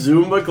free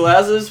Zumba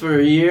classes for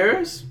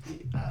years?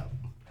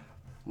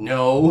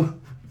 No.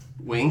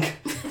 Wink.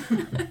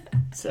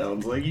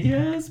 Sounds like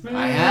yes, man.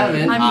 I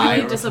haven't. I'm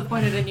really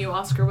disappointed in you,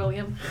 Oscar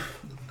William.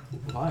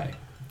 Why?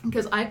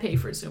 Because I pay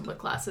for Zumba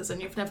classes, and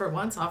you've never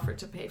once offered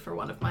to pay for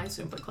one of my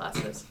Zumba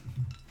classes.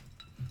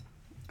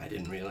 I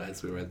didn't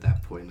realize we were at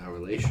that point in our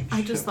relationship.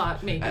 I just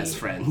thought maybe... As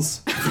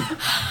friends.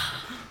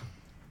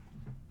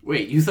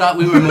 Wait, you thought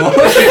we were more?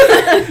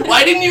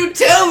 Why didn't you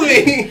tell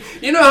me?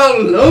 You know how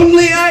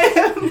lonely I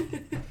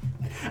am?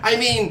 I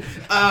mean,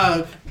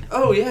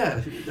 oh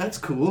yeah, that's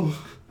cool.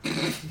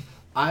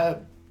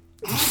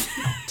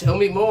 Tell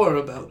me more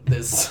about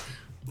this.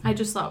 I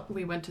just thought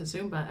we went to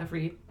Zumba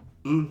every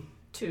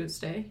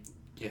Tuesday,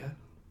 Yeah,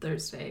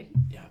 Thursday,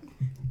 yeah.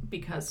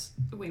 because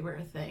we were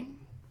a thing.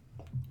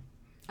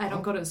 I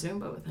don't go to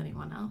Zumba with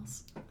anyone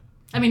else.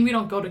 I mean, we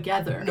don't go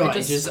together. No,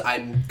 I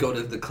go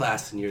to the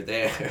class and you're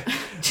there.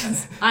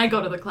 I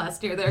go to the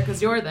class near there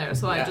because you're there,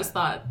 so Yeah. I just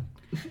thought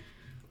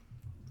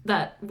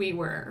that we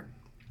were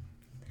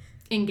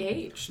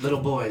engaged. Little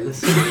boy,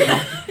 listen.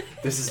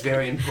 This is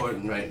very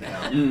important right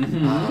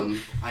now.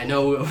 I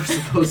know we're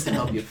supposed to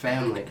help your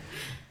family,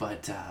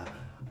 but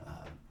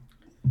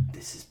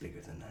this is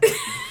bigger than that.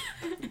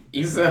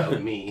 You It's about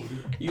found me.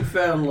 you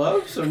found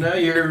love, so now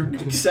you're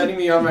sending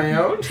me on my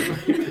own to my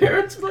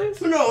parents'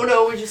 place?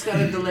 No, we just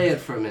gotta delay it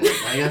for a minute.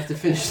 I have to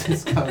finish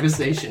this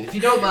conversation, if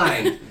you don't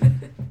mind.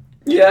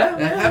 Yeah.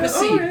 Have a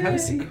seat. alright. Have a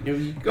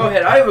seat. Go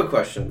ahead. I have a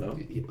question though.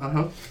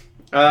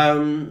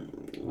 Uh-huh.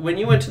 When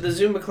you went to the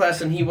Zumba class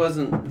and he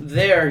wasn't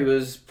there, he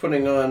was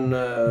putting on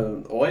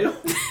oil?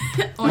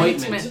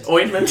 Ointment.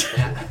 Ointment?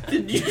 Yeah.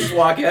 Did you just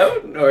walk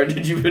out, or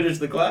did you finish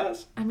the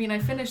class? I mean, I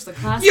finished the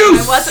class. You and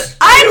I wasn't.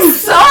 I'm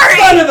sorry.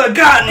 Son of a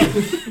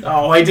gun!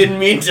 Oh, I didn't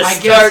mean to I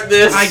start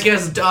this.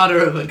 guess daughter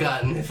of a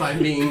gun, if I'm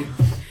being...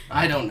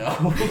 I don't know.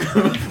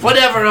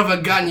 Whatever of a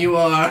gun you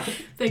are.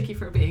 Thank you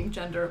for being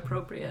gender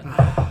appropriate.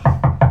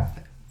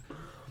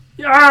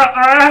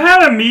 I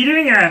had a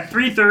meeting at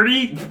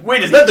 3:30.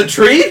 Wait, is that the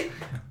tree?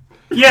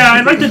 Yeah,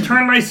 I'd like to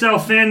turn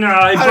myself in.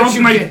 How did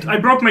you get- I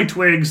broke my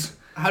twigs.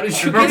 How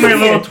did you broke get my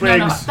little here? twigs.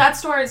 No, that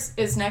store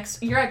is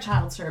next. You're at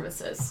child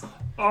services.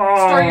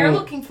 Oh. Store you're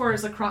looking for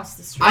is across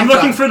the street. I'm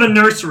looking for the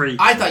nursery.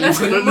 I thought you The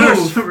couldn't move.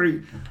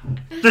 nursery.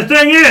 The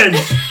thing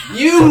is,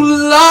 You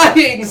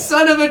lying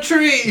son of a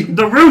tree!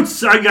 the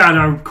roots I got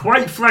are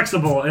quite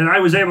flexible, and I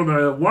was able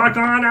to walk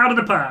on out of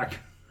the park.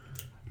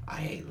 I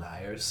hate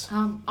liars.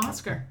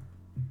 Oscar.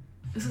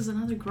 This is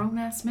another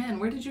grown-ass man.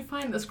 Where did you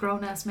find this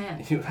grown-ass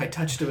man? I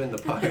touched him in the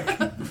park.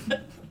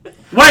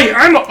 Wait,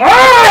 I'm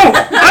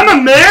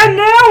a man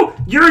now?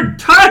 Your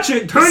touch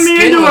it turned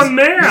me into a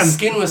man. His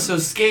skin was so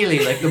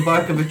scaly, like the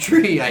bark of a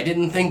tree. I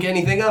didn't think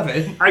anything of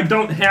it. I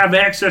don't have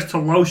access to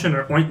lotion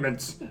or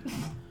ointments.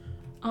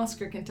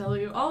 Oscar can tell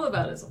you all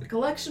about his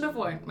collection of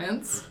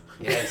ointments.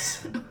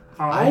 Yes.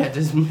 Oh, I had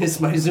to miss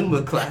my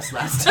Zumba class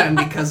last time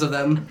because of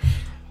them.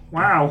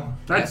 wow.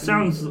 That Yeah.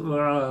 sounds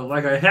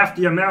like a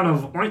hefty amount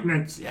of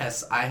ointments.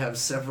 Yes, I have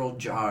several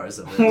jars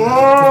of it.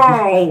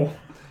 Whoa!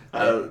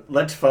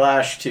 Let's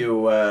flash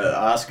to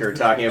Oscar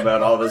talking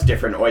about all of his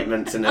different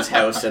ointments in his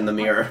house in the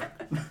mirror.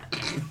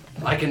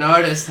 Like an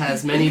artist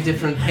has many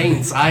different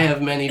paints, I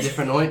have many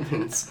different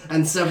ointments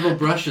and several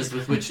brushes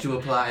with which to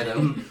apply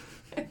them.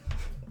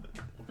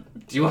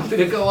 Do you want me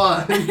to go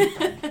on?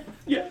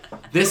 Yeah.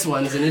 This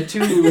one's in a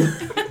tube.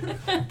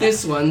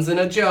 This one's in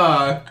a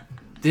jar.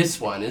 This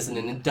one is in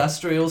an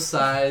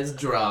industrial-sized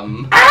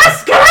drum.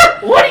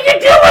 Oscar! What are you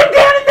doing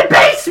down in the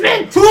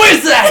basement? Who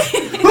is that?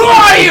 Who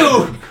are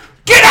you?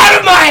 Get out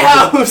of my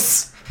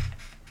house!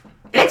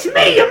 It's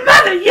me, your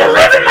mother. You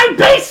live in my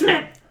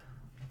basement.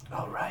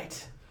 All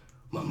right,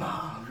 my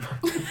mom.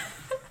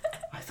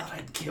 I thought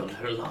I'd killed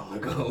her long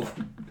ago.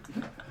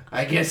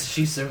 I guess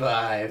she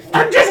survived.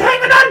 I'm just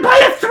hanging on by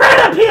a thread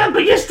up here, but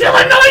you're still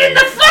annoying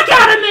the fuck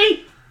out of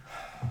me.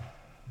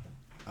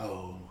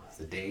 Oh,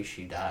 the day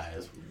she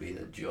dies will be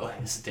a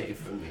joyous day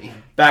for me.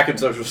 Back in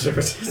social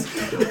services.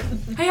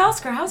 Hey,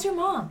 Oscar, how's your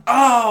mom?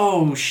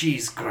 Oh,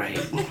 she's great.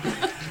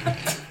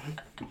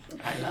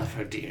 I love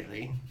her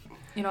dearly.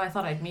 You know, I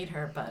thought I'd meet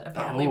her, but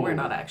apparently we're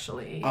not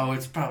actually... Oh,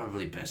 it's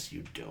probably best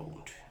you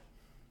don't.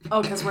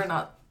 Oh, because we're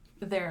not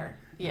there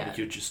yet.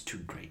 You're just too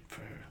great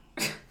for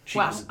her. She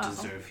Wow. doesn't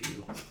deserve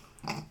you.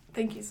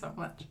 Thank you so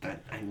much.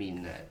 But I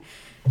mean that.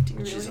 Do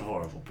you She's a really?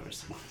 horrible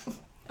person.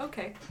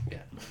 Okay. Yeah.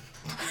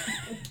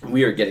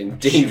 We are getting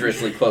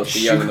dangerously close to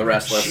Young and the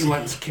Restless. She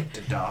once kicked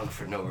a dog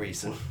for no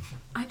reason.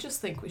 I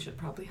just think we should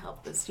probably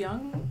help this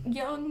young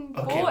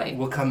Okay, boy.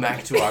 we'll come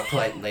back to our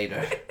plight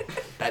later.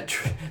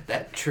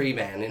 That tree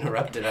man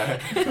interrupted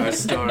our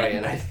story,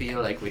 and I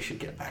feel like we should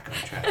get back on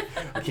track.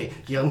 Okay,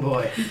 young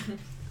boy,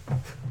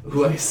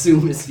 who I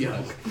assume is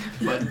young,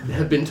 but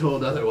have been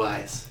told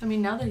otherwise. I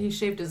mean, now that he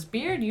shaved his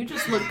beard, you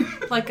just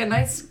look like a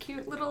nice,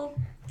 cute little...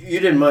 You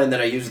didn't mind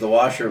that I used the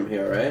washroom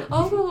here, right?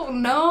 Oh,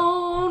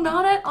 no,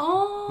 not at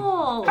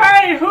all.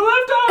 Hey, who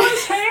left all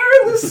his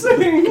hair in the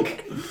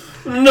sink?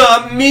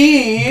 Not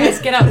me!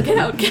 Guys, get out, get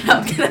out, get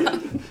out, get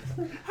out.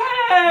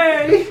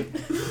 Hey!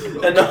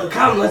 And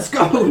Come, let's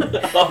go.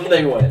 on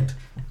they went.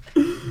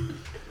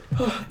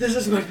 Oh, this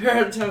is my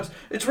parents' house.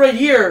 It's right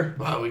here.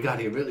 Wow, we got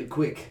here really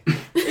quick.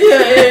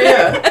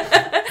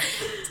 Yeah.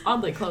 It's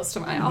oddly close to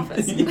my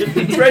office.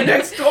 It's right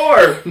next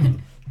door.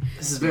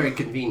 This is very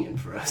convenient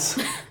for us.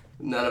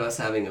 None of us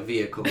having a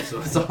vehicle,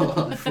 so it's all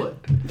on foot.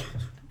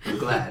 I'm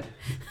glad.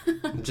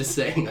 I'm just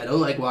saying, I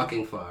don't like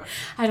walking far.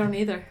 I don't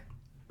either.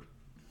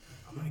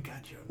 Oh my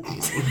god, you're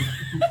amazing.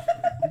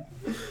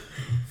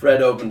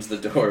 Fred opens the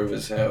door of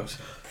his house.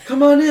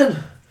 Come on in.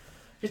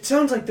 It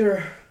sounds like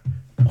they're...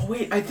 Oh,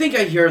 wait, I think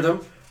I hear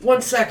them.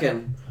 1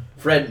 second.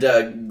 Fred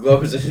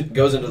goes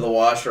into the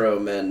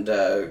washroom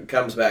and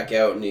comes back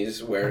out, and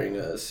he's wearing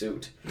a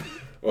suit.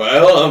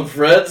 Well, I'm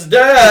Fred's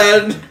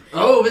dad.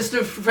 Oh,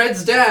 Mr.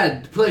 Fred's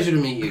dad. Pleasure to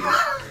meet you.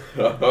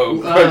 Oh,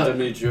 great to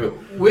meet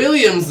you.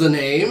 William's the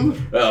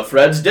name. Well,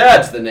 Fred's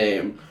dad's the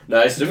name.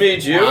 Nice to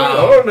meet you. Wow.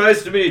 Oh,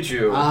 nice to meet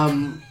you.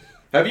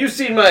 Have you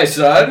seen my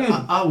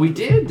son? We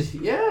did,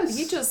 yes.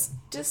 He just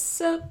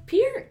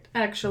disappeared,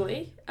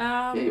 actually.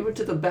 Yeah, you went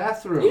to the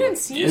bathroom. You didn't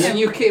see And him. then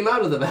you came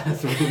out of the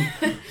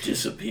bathroom.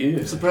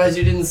 Disappeared. Surprised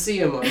you didn't see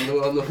him on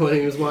the when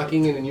he was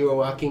walking in and you were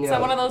walking Is out.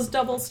 that one of those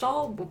double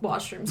stall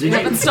washrooms Did you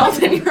have he-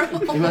 installed in your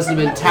home? He must have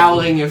been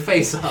toweling your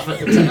face off at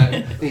the time.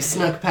 And he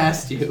snuck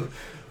past you.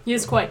 He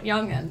is quite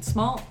young and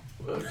small.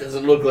 Well, it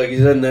doesn't look like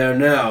he's in there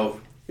now.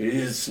 He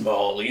is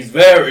small. He's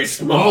very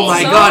small. Oh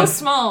my so God.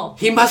 small.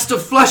 He must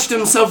have flushed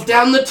himself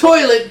down the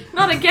toilet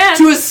Not again.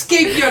 to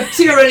escape your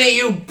tyranny,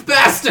 you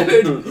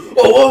bastard!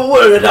 Oh,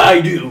 what did I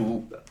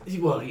do?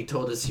 Well, he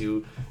told us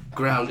you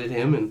grounded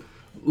him and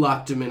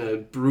locked him in a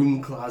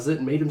broom closet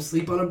and made him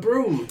sleep on a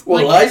broom.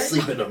 Well, Like I yours?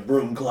 sleep in a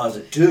broom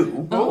closet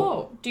too.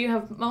 Oh, do you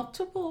have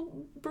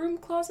multiple broom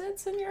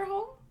closets in your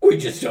home? We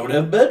just don't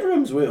have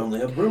bedrooms. We only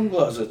have broom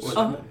closets.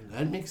 Well,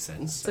 that makes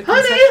sense. It's a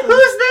Honey, conceptual-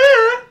 who's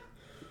there?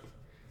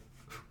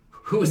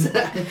 Who's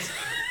that?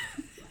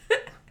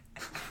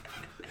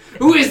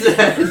 Who is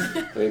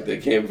that? think they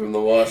came from the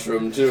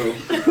washroom, too.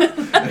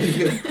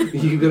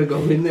 You gonna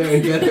go in there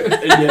and get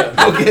her?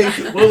 Yeah.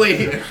 Okay, we'll wait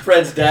here.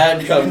 Fred's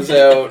dad comes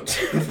out.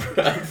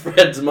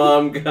 Fred's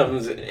mom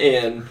comes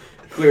in.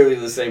 Clearly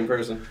the same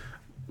person.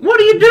 What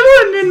are you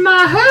doing in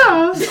my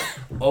house?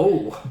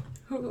 Oh,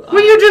 Were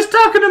you just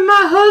talking to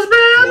my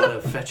husband?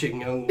 what a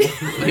fetching young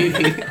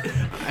lady.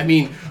 I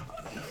mean,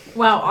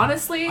 Wow,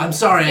 honestly. I'm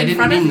sorry, I in didn't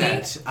front of mean me?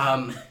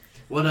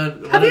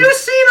 that. Have you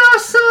seen our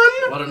son?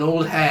 What an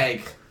old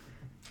hag.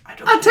 I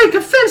don't I take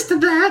offense to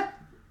that.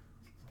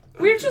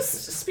 We're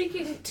just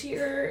speaking to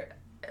your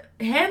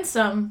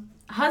handsome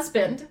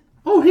husband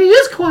Oh, he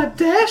is quite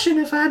dashing,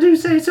 if I do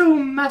say so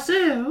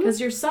myself.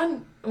 because your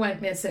son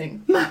went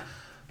missing.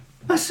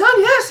 My son,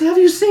 yes. Have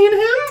you seen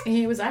him?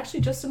 He was actually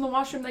just in the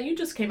washroom that you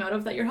just came out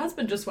of that your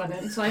husband just went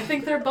in. So I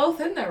think they're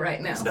both in there right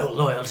now. No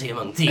loyalty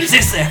among thieves,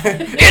 is there?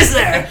 Is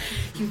there?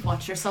 You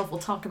watch yourself. We'll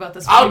talk about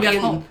this when we get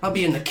home. I'll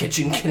be in the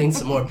kitchen getting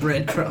some more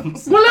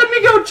breadcrumbs. Well, let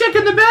me go check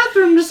in the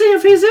bathroom to see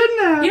if he's in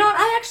there. You know what?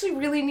 I actually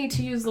really need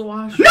to use the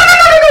washroom. No,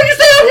 you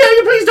stay out here.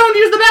 You please don't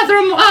use the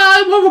bathroom.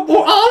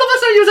 All of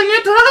us are using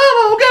it.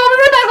 Okay, I'll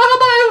be right back.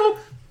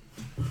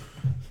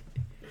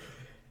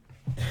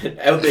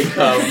 Out they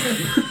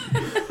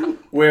come.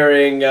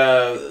 Wearing,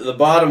 the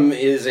bottom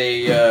is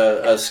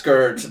a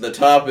skirt, the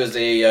top is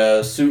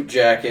a suit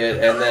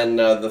jacket, and then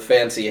the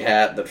fancy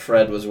hat that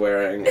Fred was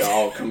wearing,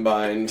 all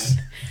combined.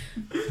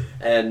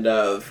 And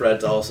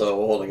Fred's also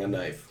holding a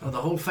knife. Oh, the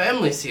whole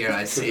family's here,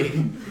 I see.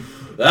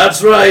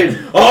 That's right!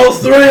 All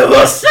three of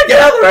us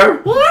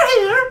together! We're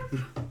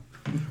here.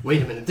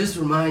 Wait a minute, this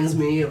reminds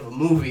me of a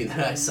movie that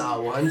I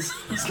saw once,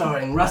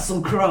 starring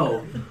Russell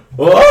Crowe.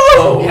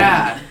 Whoa!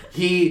 Yeah,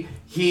 he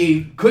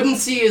couldn't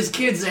see his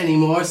kids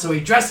anymore, so he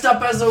dressed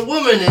up as a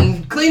woman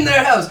and cleaned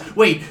their house.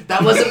 Wait,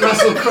 that wasn't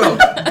Russell Crowe,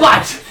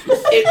 but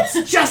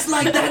it's just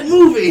like that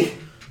movie.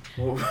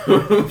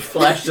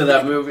 Flash to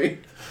that movie.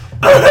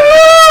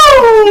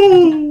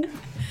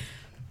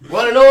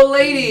 What an old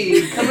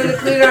lady coming to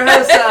clean our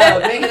house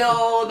out, make it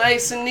all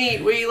nice and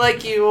neat. We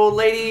like you, old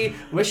lady.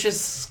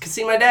 Wishes could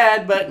see my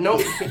dad, but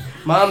nope.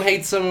 Mom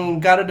hates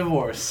him, got a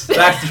divorce.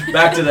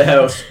 Back to the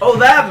house. Oh,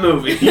 that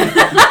movie!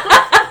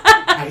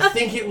 I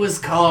think it was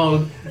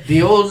called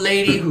The Old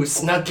Lady Who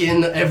Snuck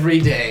In Every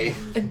Day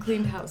And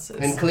cleaned houses.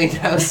 and cleaned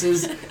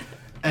houses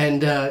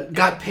and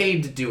got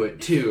paid to do it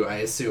too, I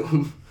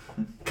assume.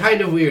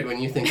 Kind of weird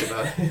when you think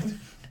about it.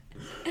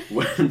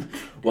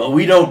 Well,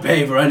 we don't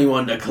pay for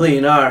anyone to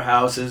clean our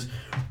houses.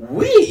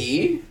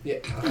 We Yeah.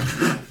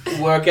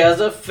 work as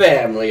a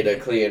family to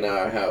clean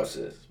our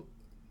houses.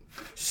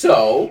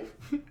 So,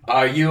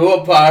 are you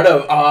a part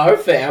of our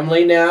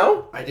family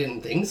now? I didn't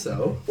think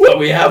so. Well,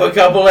 we have a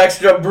couple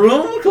extra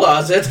broom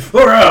closets,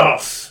 or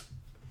else.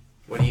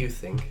 What do you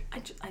think?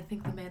 I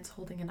think the man's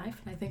holding a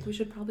knife, and I think we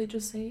should probably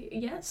just say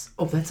yes.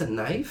 Oh, that's a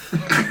knife?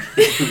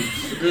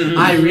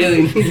 I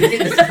really need to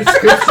get this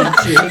prescription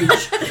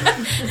changed.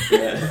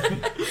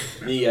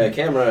 The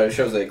camera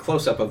shows a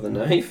close-up of the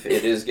knife.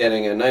 It is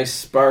getting a nice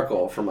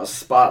sparkle from a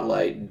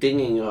spotlight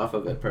dinging off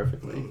of it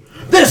perfectly.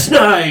 This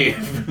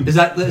knife! Is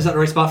that the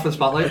right spot for the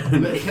spotlight?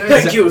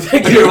 Thank you.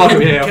 You're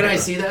welcome. Yeah, Can okay. I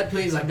see that,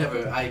 please? I'm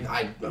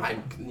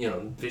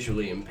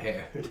visually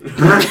impaired.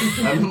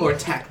 I'm a more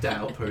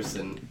tactile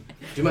person.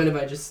 Do you mind if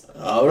I just...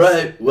 All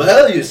right.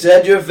 Well, you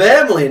said you're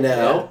family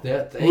now.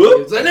 Yeah, thank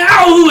Whoop. you. So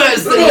now who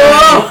has the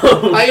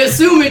knife? I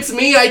assume it's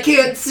me, I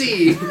can't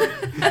see.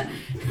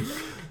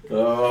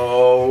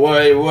 Oh,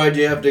 why'd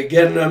you have to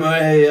get into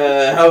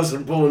my house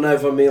and pull a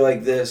knife on me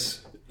like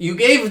this? You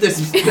gave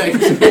this knife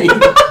to me.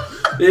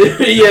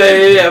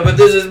 yeah, but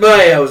this is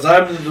my house.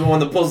 I'm the one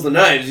that pulls the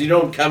knives. You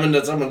don't come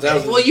into someone's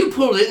house. Well, you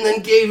pulled it and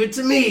then gave it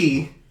to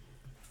me.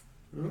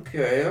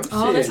 Okay, I'm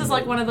Oh, this seeing is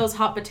like one of those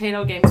hot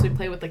potato games we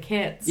play with the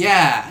kids.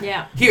 Yeah.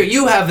 Yeah. Here,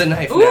 you have the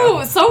knife Ooh,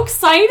 now. so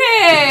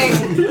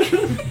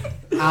exciting!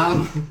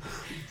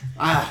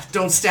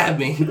 Don't stab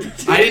me.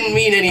 I didn't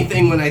mean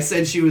anything when I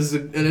said she was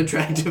an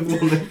attractive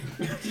woman.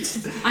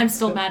 I'm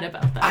still mad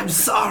about that. I'm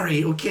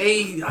sorry,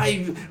 okay?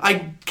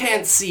 I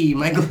can't see.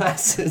 My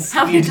glasses.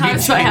 How many need to be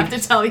times do I have to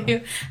changed. tell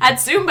you? At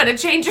Zumba to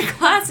change your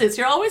glasses.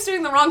 You're always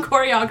doing the wrong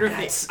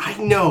choreography. I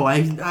know.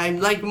 I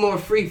like more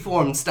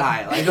freeform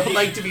style. I don't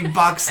like to be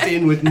boxed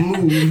in with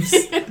moves.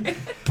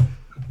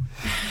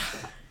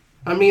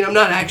 I mean, I'm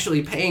not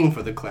actually paying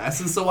for the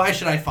classes, so why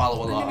should I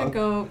follow I'm along? gonna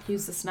go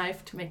use this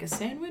knife to make a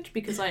sandwich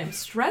because I am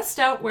stressed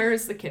out. Where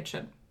is the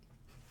kitchen?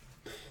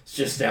 It's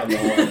just down the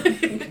hall.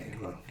 Okay,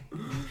 well,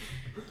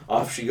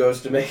 Off she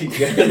goes to make a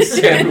good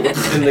sandwich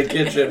in the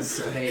kitchen.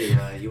 so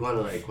hey, you want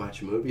to like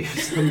watch a movie or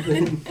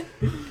something?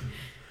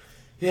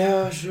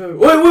 Yeah, sure.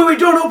 Wait,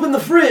 don't open the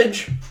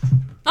fridge.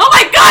 Oh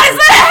my god, is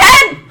that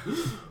a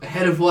head?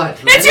 Ahead of what?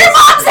 It's your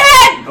mom's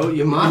head! Oh,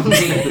 your mom's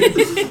head.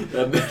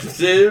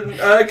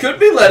 Could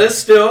be lettuce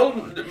still.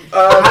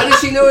 How does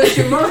she know it's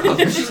your mom?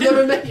 She's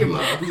never met your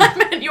mom. I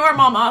meant your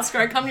mom, Oscar.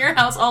 I come to your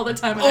house all the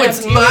time. and Oh, I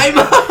it's haven't my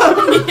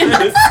mom?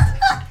 Yes.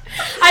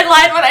 I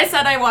lied when I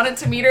said I wanted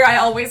to meet her. I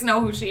always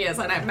know who she is,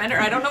 and I've met her.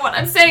 I don't know what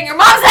I'm saying. Your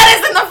mom's head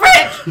is in the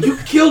fridge! You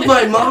killed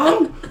my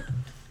mom?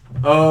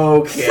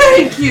 Okay.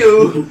 Thank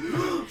you!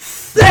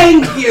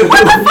 Thank you!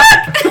 What the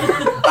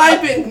fuck?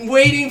 I've been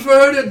waiting for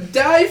her to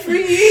die for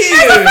years!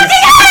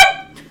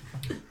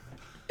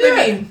 I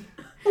mean,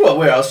 Well,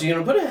 where else are you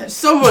gonna put it?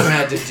 someone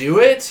had to do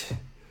it.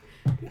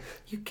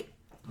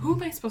 Who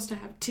am I supposed to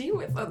have tea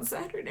with on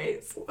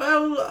Saturdays?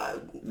 Well,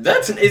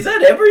 Is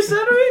that every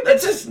Saturday?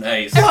 That's just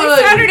nice. Every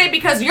Saturday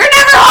because you're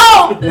never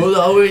home! we'll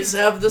always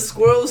have the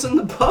squirrels in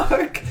the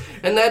park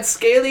and that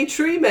scaly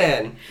tree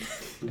man.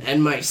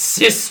 And my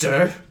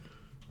sister.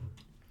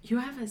 You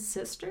have a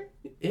sister?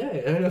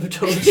 Yeah, I never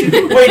told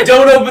you. Wait,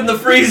 don't open the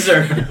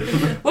freezer.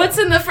 What's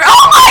in the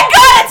Oh my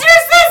god, it's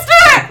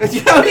your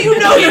sister! How do you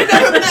know you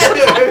never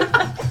met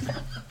her?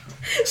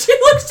 She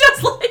looks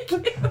just like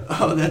you.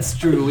 Oh, that's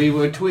true. We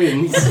were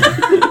twins.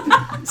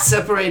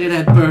 Separated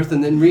at birth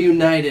and then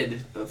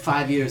reunited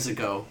 5 years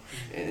ago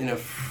in a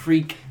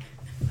freak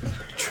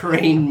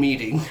train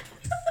meeting.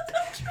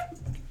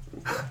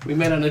 We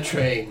met on a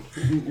train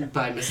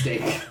by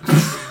mistake.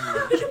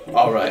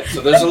 All right,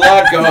 so there's a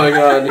lot going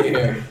on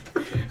here.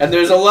 And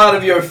there's a lot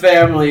of your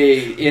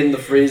family in the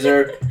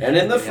freezer and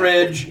in the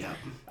fridge. Yeah.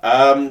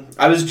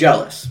 I was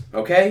jealous,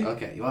 okay?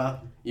 Okay,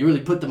 well, you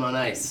really put them on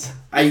ice.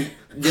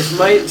 This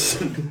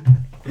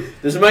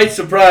might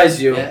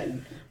surprise you, Yeah.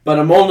 but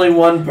I'm only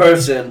one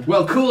person.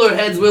 Well, cooler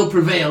heads will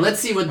prevail. Let's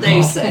see what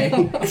they say.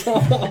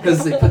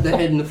 Because they put the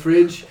head in the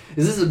fridge.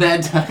 Is this a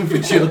bad time for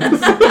jokes?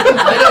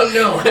 I don't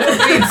know. I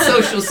don't read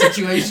social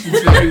situations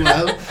very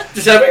well.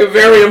 Just having a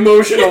very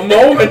emotional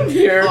moment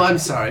here. Oh, I'm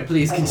sorry.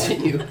 Please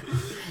continue.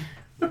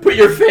 Put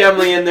your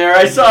family in there.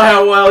 I saw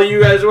how well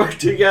you guys work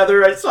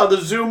together. I saw the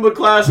Zumba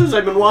classes.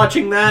 I've been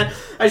watching that.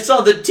 I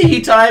saw the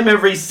tea time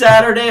every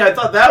Saturday. I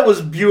thought that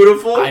was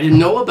beautiful. I didn't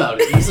know about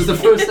it. This is the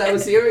first I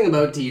was hearing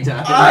about tea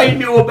time. I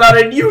knew about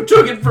it and you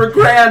took it for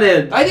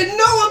granted. I didn't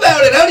know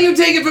about it. How do you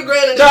take it for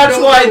granted? That's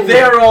why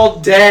they're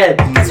all dead.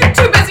 Because you're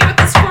too busy with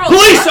the squirrels.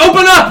 Police,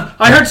 open up!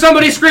 I heard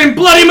somebody scream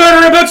bloody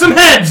murder about some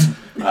heads!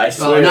 I Oh,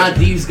 swear. not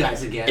these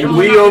guys again. If Oh,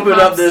 we not the open up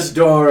cops. this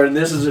door and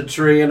this is a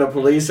tree and a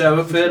police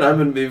outfit, I'm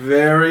going to be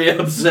very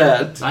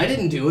upset. I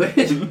didn't do it.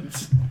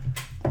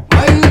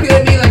 Why are you looking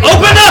at me like...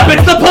 Open up!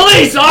 It's the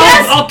police!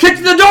 I'll kick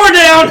the door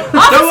down! No,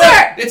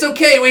 Officer! it's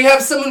okay. We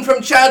have someone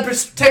from Child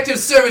Protective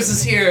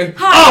Services here.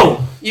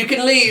 Oh! You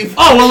can leave.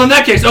 Oh, well, in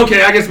that case,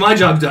 okay, I guess my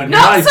job's done. No,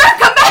 Nice. sir,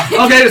 come back!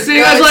 Okay, see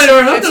you guys Guys,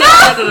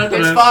 later.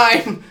 It's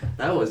fine.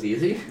 That was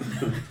easy.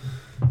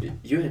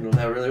 You handled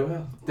that really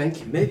well. Thank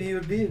you. Maybe you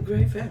would be a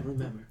great family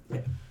member.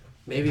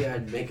 Maybe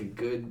I'd make a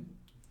good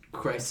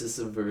crisis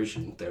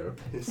aversion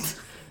therapist.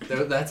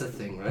 That's a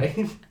thing,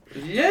 right?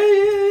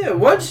 Yeah.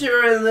 Once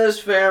you're in this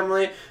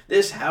family,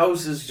 this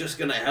house is just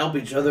going to help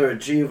each other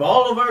achieve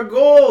all of our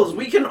goals.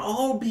 We can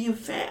all be a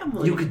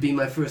family. You could be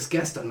my first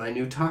guest on my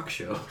new talk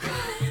show.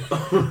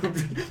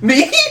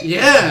 Me?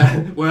 Yeah,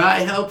 where I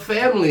help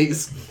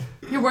families.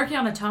 You're working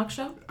on a talk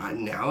show?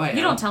 Now I am.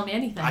 You don't tell me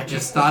anything. I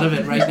just thought of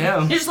it right now.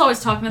 You're just always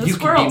talking to the You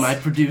squirrels. could be my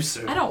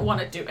producer. I don't want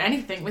to do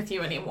anything with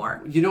you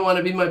anymore. You don't want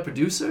to be my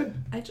producer?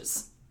 I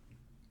just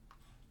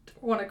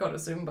want to go to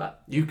Zumba.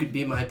 You could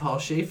be my Paul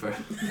Schaefer.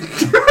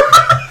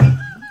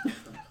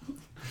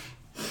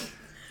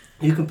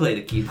 You can play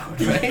the keyboard,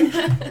 right?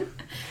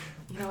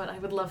 You know what? I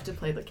would love to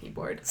play the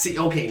keyboard. See,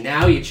 okay,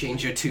 now you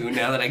change your tune.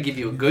 Now that I give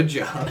you a good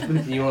job,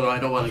 you know I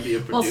don't want to be a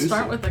producer. We'll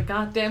start with the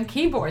goddamn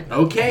keyboard. Then.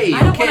 Okay, I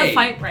don't okay. want to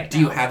fight right Do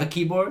now. you have a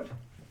keyboard?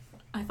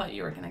 I thought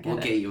you were gonna get We'll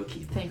it. get you a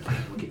keyboard. Thank you.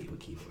 We'll get you a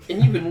keyboard.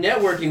 And you've been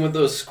networking with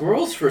those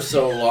squirrels for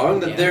so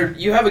long that Yeah.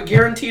 you have a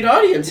guaranteed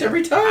audience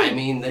every time. I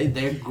mean,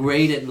 they're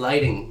great at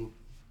lighting.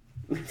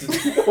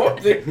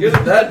 They're good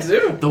at that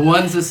too. The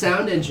one's a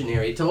sound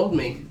engineer. He told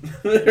me.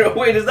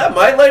 Wait, is that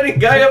my lighting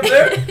guy up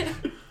there?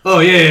 Oh,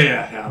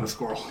 yeah, I'm a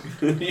squirrel.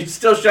 You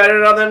still shining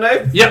it on that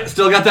knife? Yep,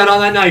 still got that on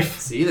that knife.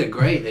 See, they're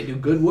great. They do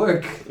good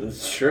work.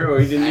 That's true.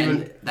 He didn't And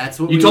even that's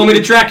what You we told me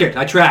do. to track it.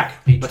 I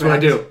track. He That's what I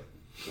tracks.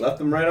 do. left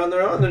them right on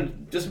their own. They're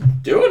just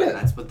doing it.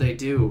 That's what they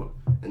do,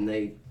 and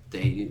they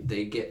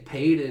get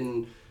paid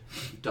in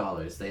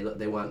dollars.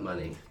 They want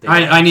money.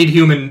 I need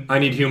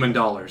human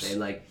dollars. They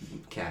like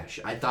cash.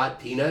 I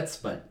thought peanuts,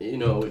 but you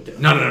know it,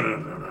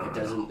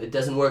 No. it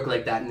doesn't work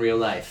like that in real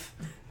life.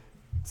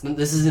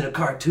 This isn't a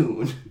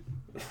cartoon.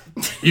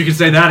 You can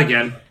say that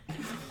again.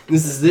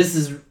 This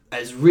is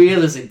as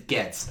real as it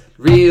gets.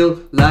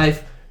 Real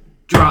life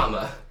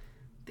drama.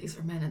 These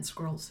are men in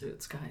squirrel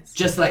suits, guys.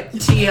 Just like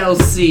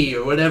TLC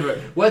or whatever.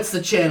 What's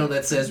the channel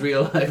that says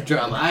real life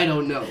drama? I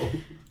don't know.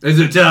 Is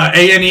it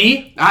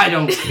A&E? I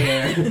don't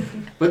care.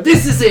 But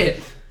this is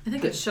it. I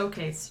think it's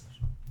Showcase.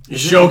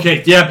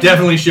 Showcase. Yep,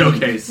 definitely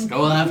showcase.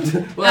 We'll have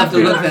to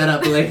look that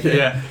up later.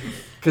 Yeah.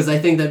 Because I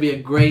think that'd be a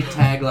great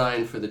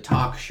tagline for the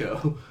talk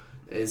show.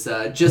 Is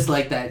just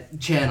like that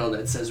channel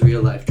that says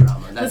real life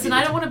drama. Listen,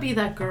 I don't want to be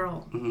that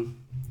girl. Mm-hmm.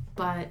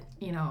 But,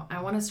 you know,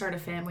 I want to start a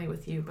family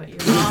with you, but your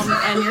mom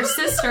and your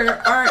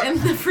sister are in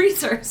the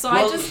freezer. So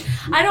Well-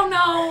 I don't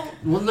know.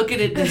 Well, look at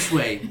it this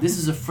way. This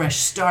is a fresh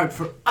start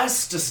for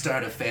us to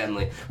start a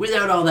family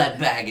without all that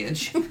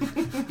baggage.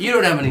 You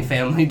don't have any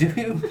family, do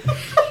you?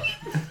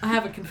 I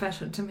have a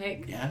confession to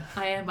make. Yeah?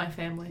 I am my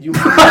family. You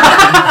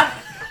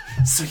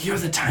So you're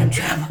the time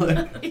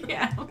traveler.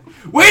 Yeah.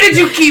 Where did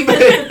you keep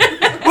it?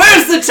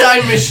 Where's the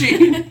time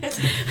machine?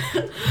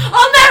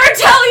 I'll never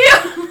tell you!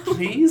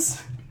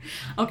 Please?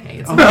 Okay,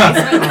 it's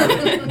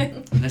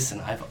okay. Listen,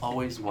 I've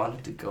always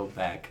wanted to go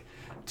back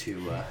to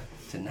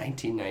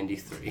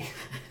 1993.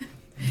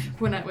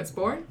 When I was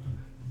born?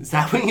 Is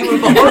that when you were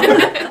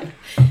born?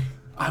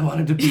 I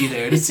wanted to be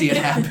there to see it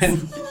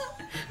happen.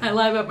 I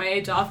lie about my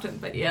age often,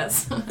 but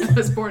yes, I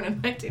was born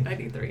in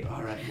 1993.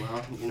 All right,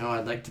 well,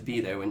 I'd like to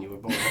be there when you were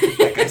born.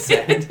 Like I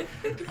said,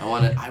 I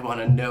want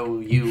to know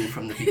you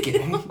from the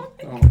beginning.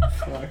 Oh,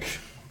 fuck.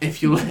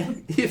 If you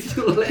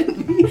let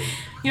me.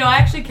 I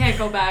actually can't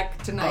go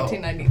back to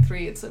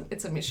 1993. It's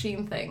a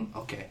machine thing.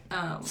 Okay.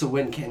 So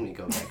when can we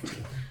go back to?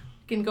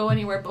 You can go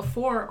anywhere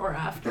before or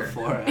after.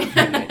 Before or after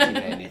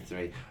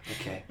 1993.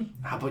 Okay.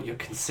 How about your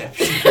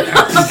conception in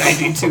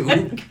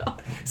 1992? Oh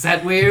Is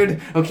that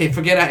weird? Okay,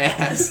 forget I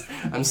asked.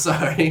 I'm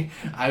sorry.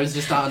 I was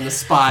just on the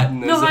spot.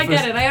 And No, I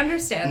get it. I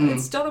understand.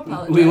 It's don't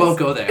apologize. We won't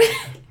go there.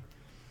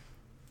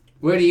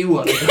 Where do you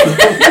want to go?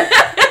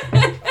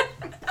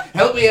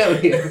 Help me out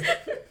here.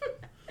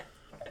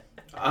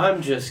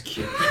 I'm just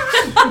curious.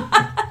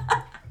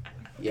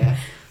 Yeah.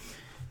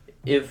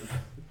 If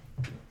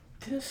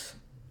this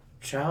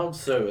child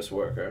service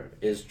worker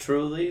is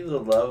truly the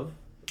love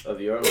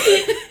of your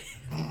life,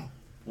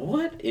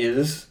 what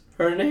is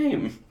her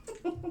name?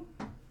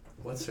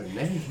 What's her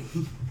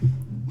name?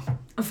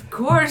 Of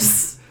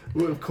course.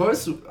 Well, of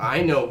course,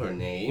 I know her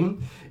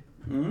name.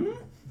 Hmm?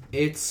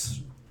 It's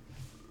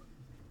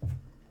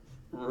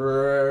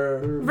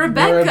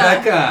Rebecca.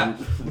 Rebecca.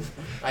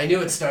 I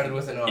knew it started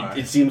with an R.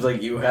 It seems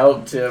like you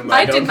helped him.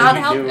 I don't did not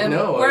think help you do. him.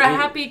 No, We're I a mean-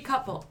 happy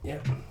couple. Yeah.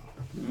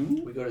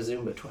 Hmm? We go to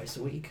Zumba twice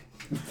a week.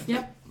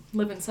 Yep.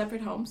 Live in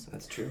separate homes.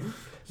 That's true.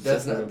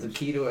 That's not the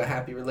key to a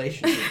happy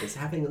relationship. Is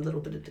having a little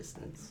bit of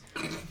distance.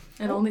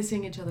 And only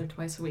seeing each other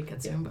twice a week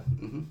at Yeah. Zumba.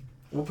 Mm-hmm.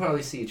 We'll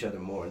probably see each other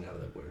more now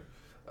that we're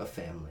a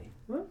family.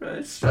 All right,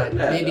 But start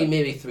that up.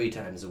 maybe 3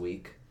 times a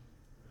week.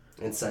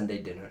 And Sunday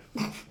dinner.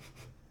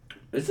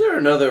 Is there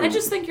another? I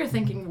just think you're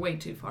thinking way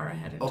too far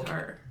ahead into Okay.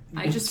 our...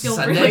 I just feel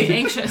Sunday? really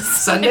anxious.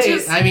 Sunday?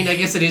 I mean, I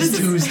guess it is this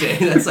is- Tuesday.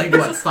 That's like,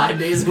 what, 5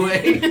 days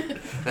away?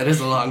 That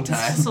is a long It's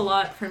time. just a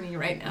lot for me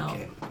right now.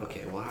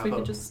 Okay, well, how If we could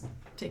about... just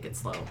take it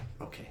slow.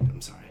 Okay, I'm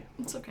sorry.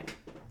 It's okay.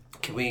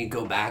 Can we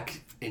go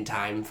back in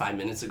time 5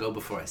 minutes ago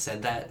before I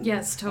said that?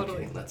 Yes,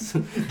 totally. Okay, let's...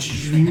 And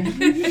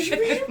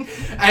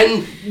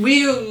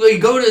we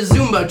go to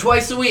Zumba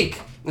twice a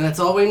week. And that's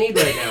all we need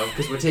right now,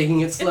 because we're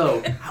taking it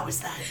slow. How was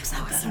that?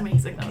 That was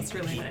amazing. That was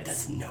really He nice.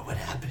 doesn't know what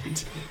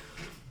happened.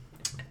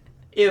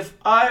 If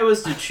I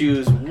was to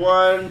choose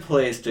one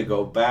place to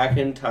go back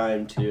in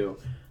time to,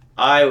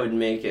 I would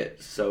make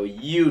it so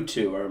you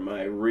two are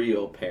my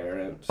real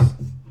parents.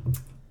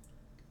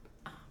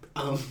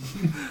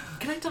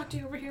 Can I talk to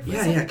you over here for a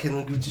Yeah, second?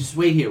 can we just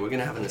wait here? We're going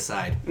to have an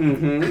aside.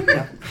 Mm-hmm.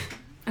 Yeah.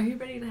 Are you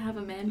ready to have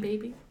a man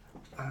baby?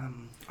 I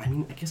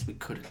mean, I guess we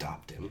could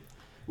adopt him.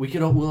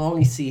 We'll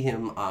only see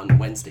him on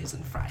Wednesdays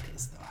and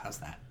Fridays, though. How's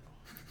that?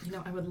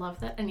 I would love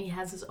that. And he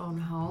has his own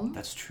home.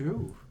 That's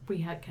true. We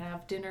can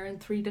have dinner in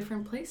 3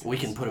 different places. We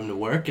can put him to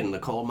work in the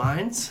coal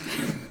mines.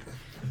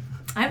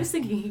 I was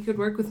thinking he could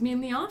work with me in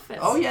the office.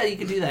 Oh, yeah, you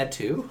could do that,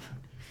 too.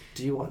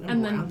 Do you want him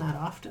And then- around that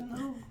often,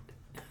 though?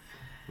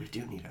 We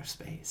do need our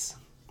space.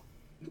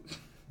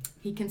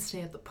 He can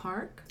stay at the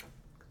park.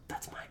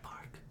 That's my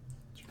park.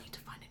 You need to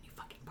find a new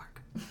fucking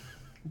park.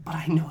 But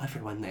I know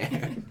everyone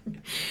there.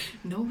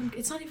 No one.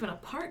 It's not even a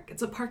park.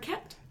 It's a parquet.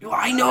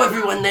 I know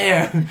everyone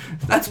there.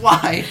 That's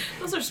why.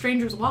 Those are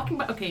strangers walking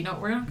by. Okay, no,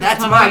 we're not. Gonna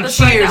That's talk my about this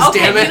right cheers, now. Okay,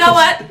 damn it. you know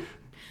what?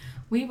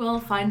 We will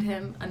find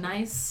him a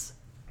nice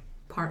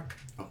park.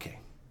 Okay.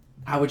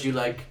 How would you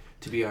like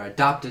to be our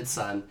adopted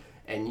son,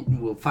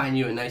 and we'll find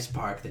you a nice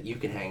park that you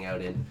can hang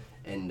out in,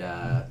 and,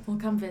 We'll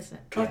come visit.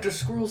 Talk to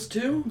squirrels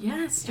too?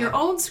 Yes, your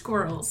own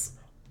squirrels.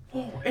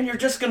 Oh, and you're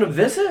just gonna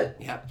visit?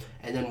 yeah.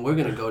 And then we're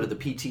gonna go to the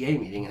PTA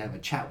meeting and have a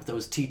chat with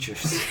those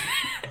teachers.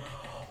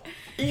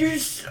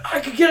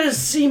 I could get a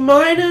C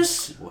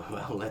minus?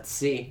 Well, let's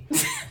see.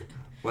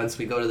 Once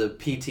we go to the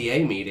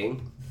PTA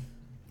meeting,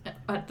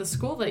 At the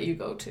school that you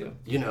go to,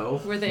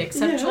 where they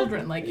accept Yeah.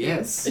 children like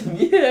yes.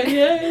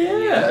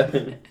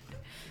 Yeah.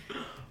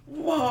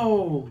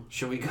 Whoa.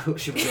 Should we go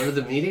to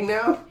the meeting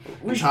now?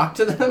 We talk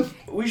to them?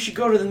 We should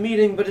go to the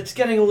meeting, but it's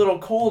getting a little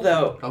cold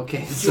out.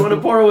 Okay. Do you want to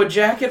borrow a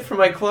jacket from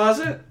my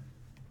closet?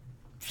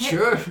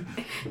 Sure.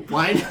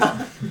 Why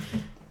not?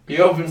 He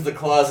opens the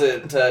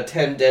closet,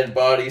 10 dead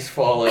bodies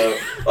fall out.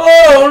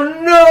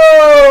 Oh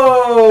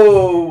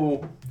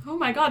no! Oh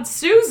my God,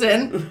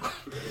 Susan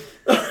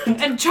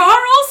and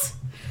Charles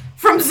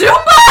from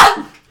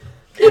Zumba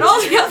and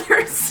all the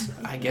others.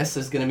 I guess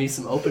there's gonna be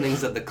some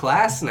openings at the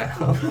class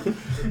now.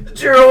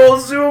 It's your whole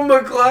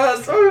Zumba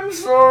class. I'm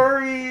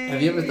sorry.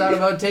 Have you ever thought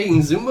about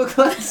taking Zumba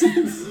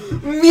classes?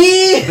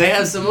 Me? They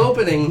have some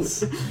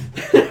openings.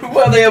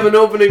 Well, they have an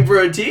opening for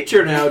a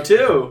teacher now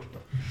too.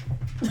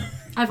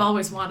 I've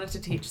always wanted to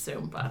teach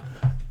Zumba.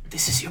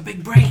 This is your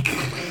big break.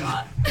 Oh my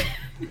God.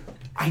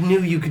 I knew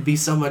you could be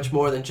so much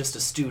more than just a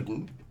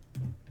student.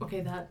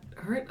 Okay, that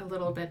hurt a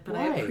little bit, but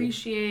Why? I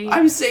appreciate...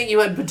 I was saying you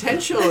had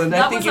potential, and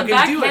I think you can do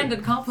That was a it.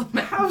 backhanded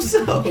compliment. How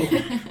so?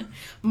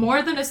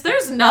 More than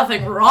there's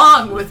nothing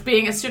wrong with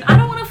being a student. I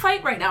don't want to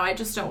fight right now. I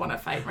just don't want to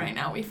fight right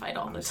now. We fight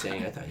all the I'm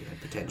saying I time. thought you had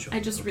potential. I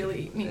just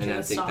really need And you I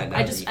to think stop. that now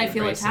I that you I can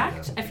feel embrace it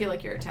attacked. now. I feel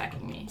like you're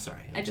attacking me.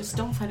 Sorry. I just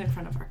don't fight in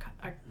front of our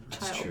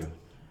That's child. true.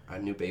 Our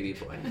new baby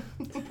boy.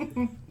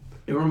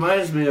 It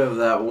reminds me of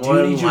that you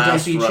one need your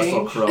last diaper Russell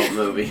change? Crowe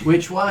movie,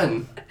 Which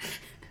one?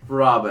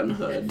 Robin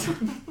Hood.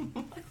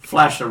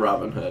 Flash of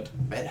Robin Hood.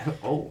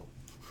 Oh.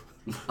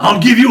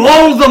 I'll give you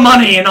all the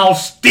money and I'll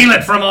steal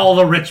it from all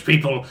the rich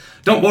people.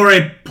 Don't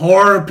worry,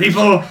 poor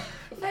people.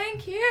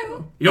 Thank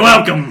you. You're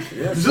welcome.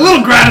 There's a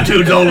little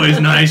gratitude's always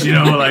nice, you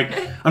know, like,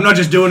 I'm not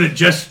just doing it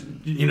just,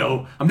 you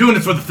know, I'm doing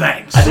it for the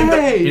thanks.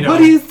 Hey, you know,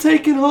 what are you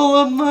taking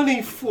all the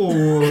money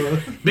for?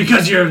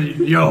 Because you're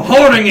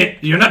hoarding it,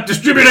 you're not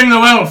distributing the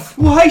wealth.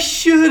 Why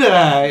should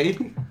I?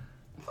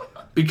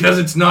 Because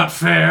it's not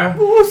fair.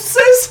 Well,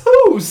 says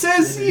who?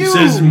 Says you.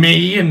 Says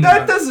me and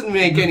That doesn't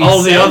make any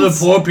all sense. the other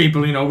poor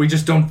people, you know, we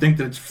just don't think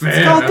that it's fair.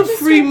 It's called the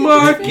free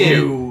market.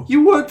 You.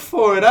 You worked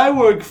for it. I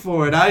worked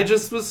for it. I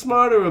just was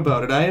smarter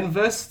about it. I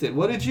invested.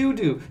 What did you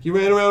do? You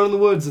ran around in the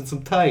woods in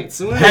some tights.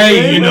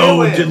 Hey, you know,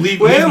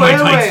 leave my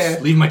tights. Where?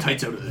 Leave my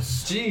tights out of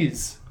this.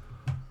 Jeez.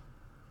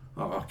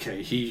 Oh,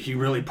 okay, he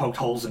really poked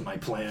holes in my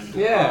plan.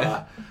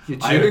 Yeah. You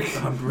jerk.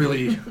 I'm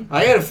really,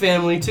 I got a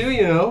family too,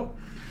 you know.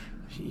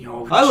 you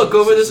know. I look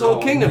over this Jesus, whole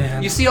oh, kingdom.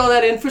 man. You see all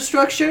that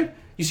infrastructure?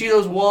 You see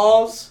those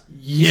walls?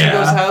 Yeah. see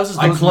those houses,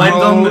 I those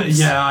climbed them. roads?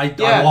 Yeah,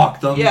 I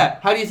walked them. Yeah.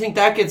 How do you think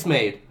that gets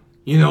made?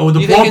 You know, the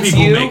You poor think it's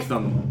people you? make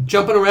them.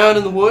 Jumping around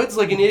in the woods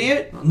like an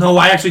idiot? No,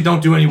 I actually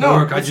don't do any No,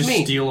 work. I it's just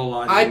me. steal a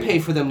lot. I pay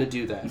for them to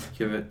do that.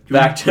 Give it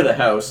Back to the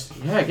house.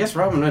 Yeah, I guess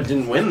Robin Hood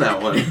didn't win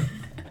that one.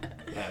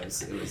 Yeah, it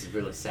was a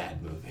really sad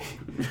movie.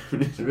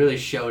 It really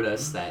showed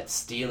us that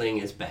stealing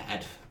is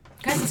bad.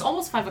 Guys, it's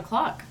almost 5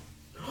 o'clock.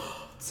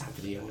 It's time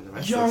for the Young and the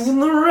Restless. Young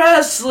and the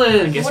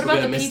Restless. guess What we're about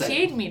the gonna miss that.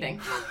 PTA meeting?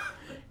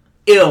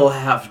 It'll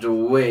have to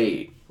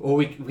wait. Or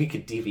we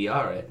could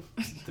DVR it,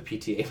 the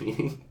PTA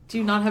meeting. Do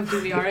you not have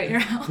DVR at your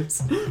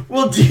house?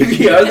 We'll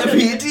DVR the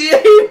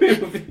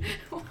PTA movie.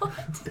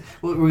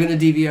 What? We're gonna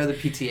DVR the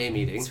PTA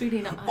meeting.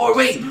 Sweetie, no. Or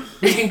wait,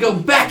 we can go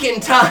back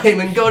in time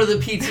and go to the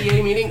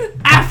PTA meeting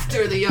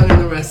after the Young and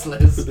the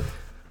Restless.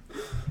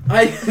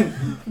 I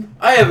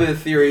have a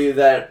theory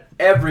that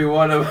every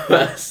one of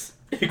us,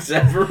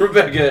 except for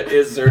Rebecca,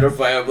 is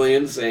certifiably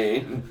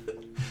insane.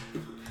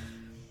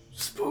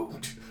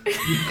 Spooked.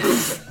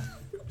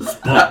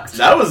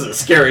 That was a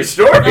scary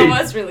story. That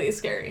was really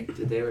scary.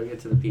 Did they ever get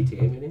to the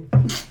PTA meeting?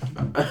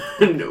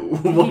 No,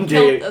 one He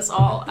day. killed us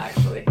all,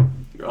 actually.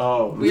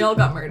 Oh, We all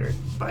got murdered.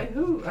 By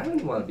who? I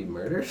didn't want to be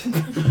murdered.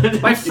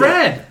 by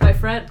Fred. By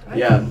Fred.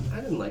 Yeah. I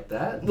didn't like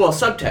that. Well,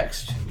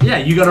 subtext. Yeah,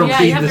 you gotta Yeah,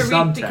 read you have the to read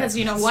subtext. because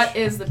you know what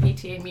is the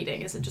PTA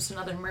meeting? Is it just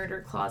another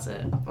murder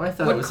closet? Oh, I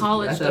thought What it was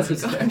college I thought does it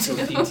was he go an actual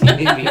to?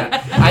 PTA meeting.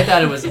 I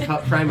thought it was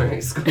a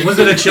primary school. Was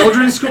it a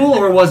children's school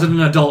or was it an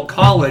adult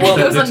college? Well, it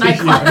that was the a night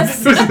teacher-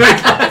 class. It was a night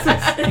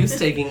class. He was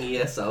taking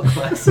ESL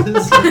classes.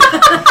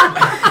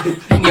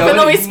 Even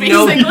though he speaks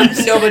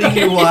English. Nobody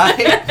knew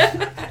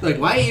why. Like,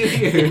 why are you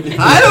here?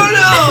 I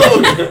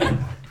don't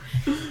know!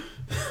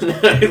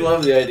 I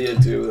love the idea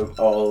too of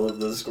all of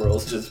the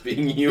squirrels just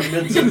being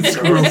humans and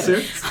Squirrel squirrels.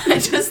 suits. I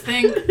just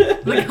think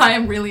the guy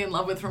I'm really in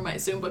love with from my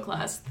Zumba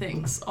class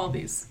thinks all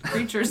these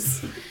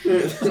creatures. He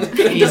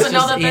doesn't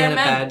know that he they're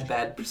had a men.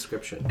 bad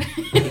prescription.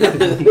 He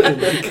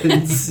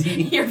couldn't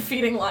see. You're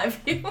feeding live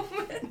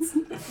humans.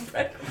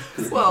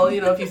 Well,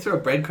 you know, if you throw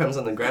breadcrumbs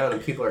on the ground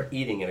and people are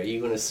eating it, are you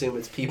going to assume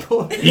it's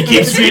people? He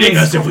keeps feeding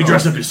us if we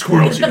dress up as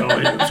squirrels, you know.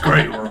 It's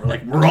great.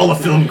 We're all a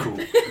film crew.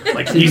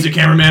 Like, he's a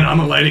cameraman, I'm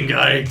a lighting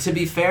guy. To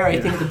be fair, I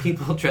think the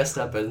people dressed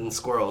up as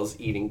squirrels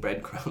eating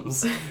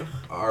breadcrumbs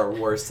are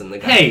worse than the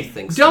guy Hey, who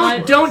thinks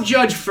don't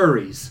judge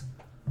furries.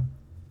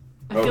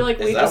 I feel like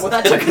is we that just what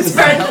that that took us is?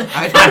 further.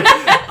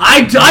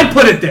 I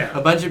put it there.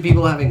 A bunch of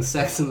people having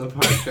sex in the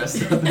park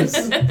dressed up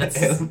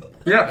as...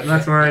 Yeah,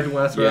 that's where I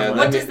was. Yeah, What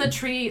that does mean- the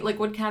tree, like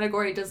what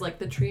category does like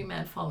the tree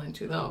man fall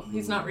into though?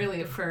 He's not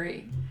really a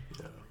furry.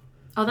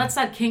 Oh, that's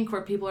that kink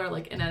where people are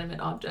like inanimate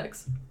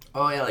objects.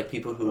 Oh, yeah, like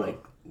people who,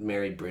 like,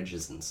 marry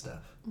bridges and stuff.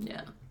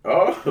 Yeah.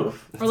 Oh.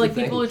 Or like a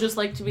thing. people who just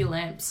like to be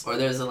lamps. Or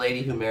there's a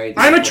lady who married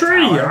the I'm a Eiffel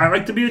tree. Tower. I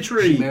like to be a She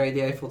tree. married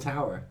the Eiffel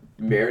Tower.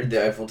 Married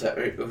the Eiffel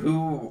Tower.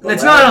 Who?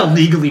 It's allowed not a that?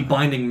 legally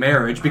binding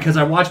marriage because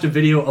I watched a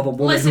video of a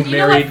woman Listen, who you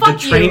know what? married the Fuck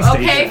train you,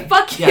 station. okay?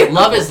 Fuck you. Yeah,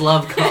 love is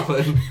love,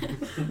 Colin.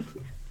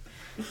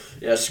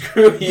 Yeah,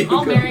 screw you.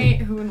 I'll Go. marry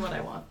who and what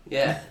I want.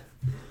 Yeah.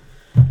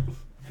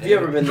 Have you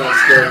ever been that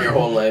scared in your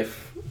whole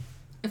life?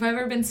 If I've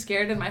ever been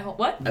scared in my whole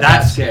what?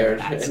 That scared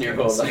That's in your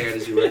whole scared life.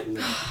 as you were from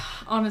there.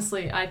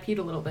 Honestly, I peed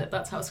a little bit.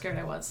 That's how scared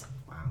I was.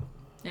 Wow.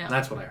 Yeah.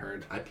 That's what I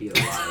heard. I peed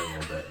a lot a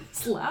little bit.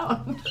 It's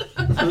loud.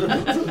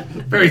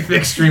 Very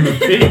thick stream of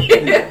pee.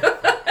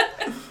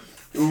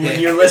 when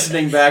you're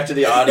listening back to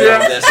the audio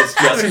of this, it's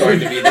just going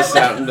to be the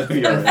sound of A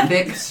urine.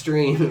 thick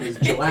stream. It was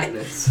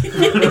gelatinous.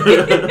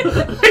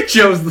 I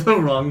chose the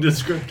wrong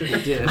descriptor.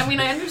 It did. I mean,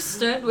 I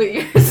understood what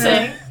you were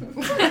saying.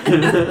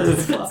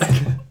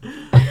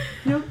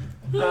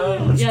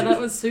 Yeah, that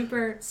was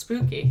super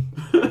spooky.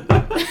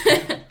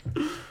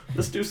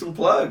 Let's do some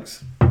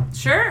plugs.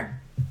 Sure.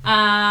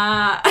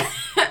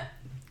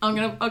 I'm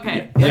gonna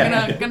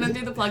gonna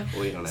do the plug.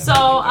 We don't have So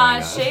anything going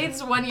on.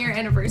 Shade's 1-year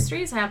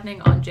anniversary is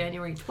happening on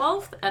January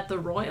 12th at the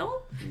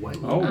Royal.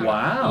 Oh,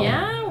 wow.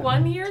 Yeah,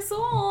 1 year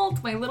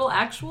old, my little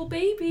actual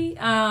baby.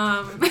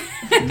 And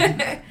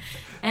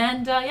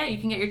yeah, you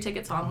can get your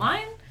tickets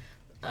online.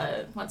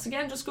 Once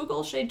again, just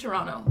Google Shade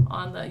Toronto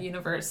on the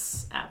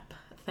Universe app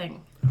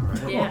thing.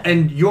 Yeah.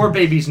 And your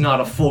baby's not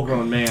a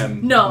full-grown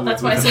man. No,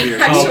 that's why I with a said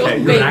beard. actual okay,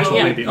 you're baby, an actual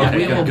yeah. baby. Yeah, Okay,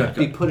 we will good.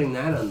 be putting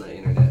that on the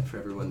internet for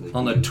everyone to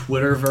On the use.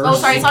 Twitterverse. Oh,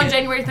 sorry, it's on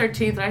January 13th.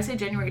 Did I say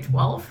January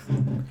 12th?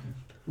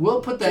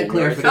 We'll put that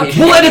January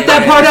clarification. We'll edit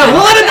that part out.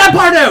 We'll edit that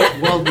part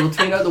out. We'll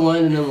tweet out the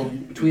one and then we'll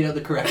tweet out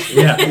the correction.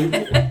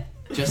 Yeah.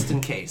 Just in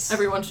case.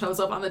 Everyone shows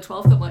up on the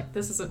 12th. I'm like,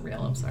 this isn't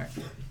real. I'm sorry.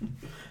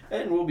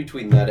 And we'll be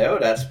tweeting that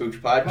out at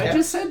Spooked Podcast. I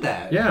just said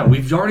that. Yeah,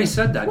 we've already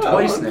said that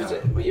twice I'm now.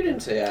 well, you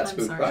didn't say at I'm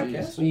Spooked sorry.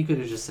 Podcast. Well, you could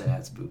have just said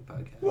at Spook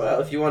Podcast. Well,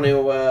 if you want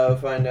to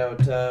find out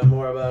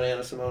more about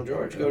Anasimone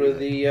George, go to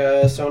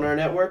the Sonar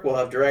Network. We'll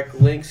have direct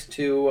links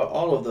to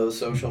all of those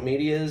social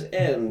medias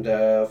and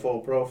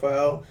full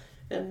profile.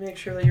 And make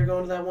sure that you're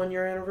going to that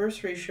 1-year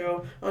anniversary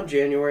show on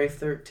January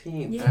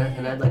 13th. Yeah.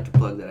 And I'd like to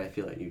plug that I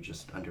feel like you're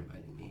just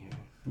undermining me here.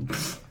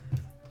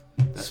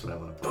 That's what I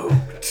want to plug.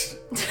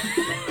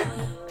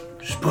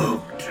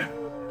 Spooked.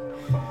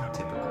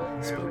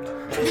 Typical. Spooked.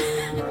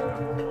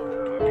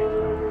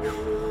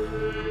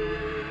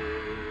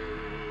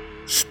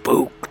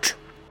 Spooked.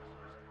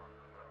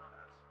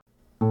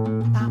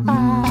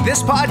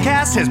 This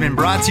podcast has been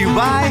brought to you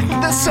by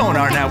the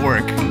Sonar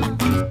Network.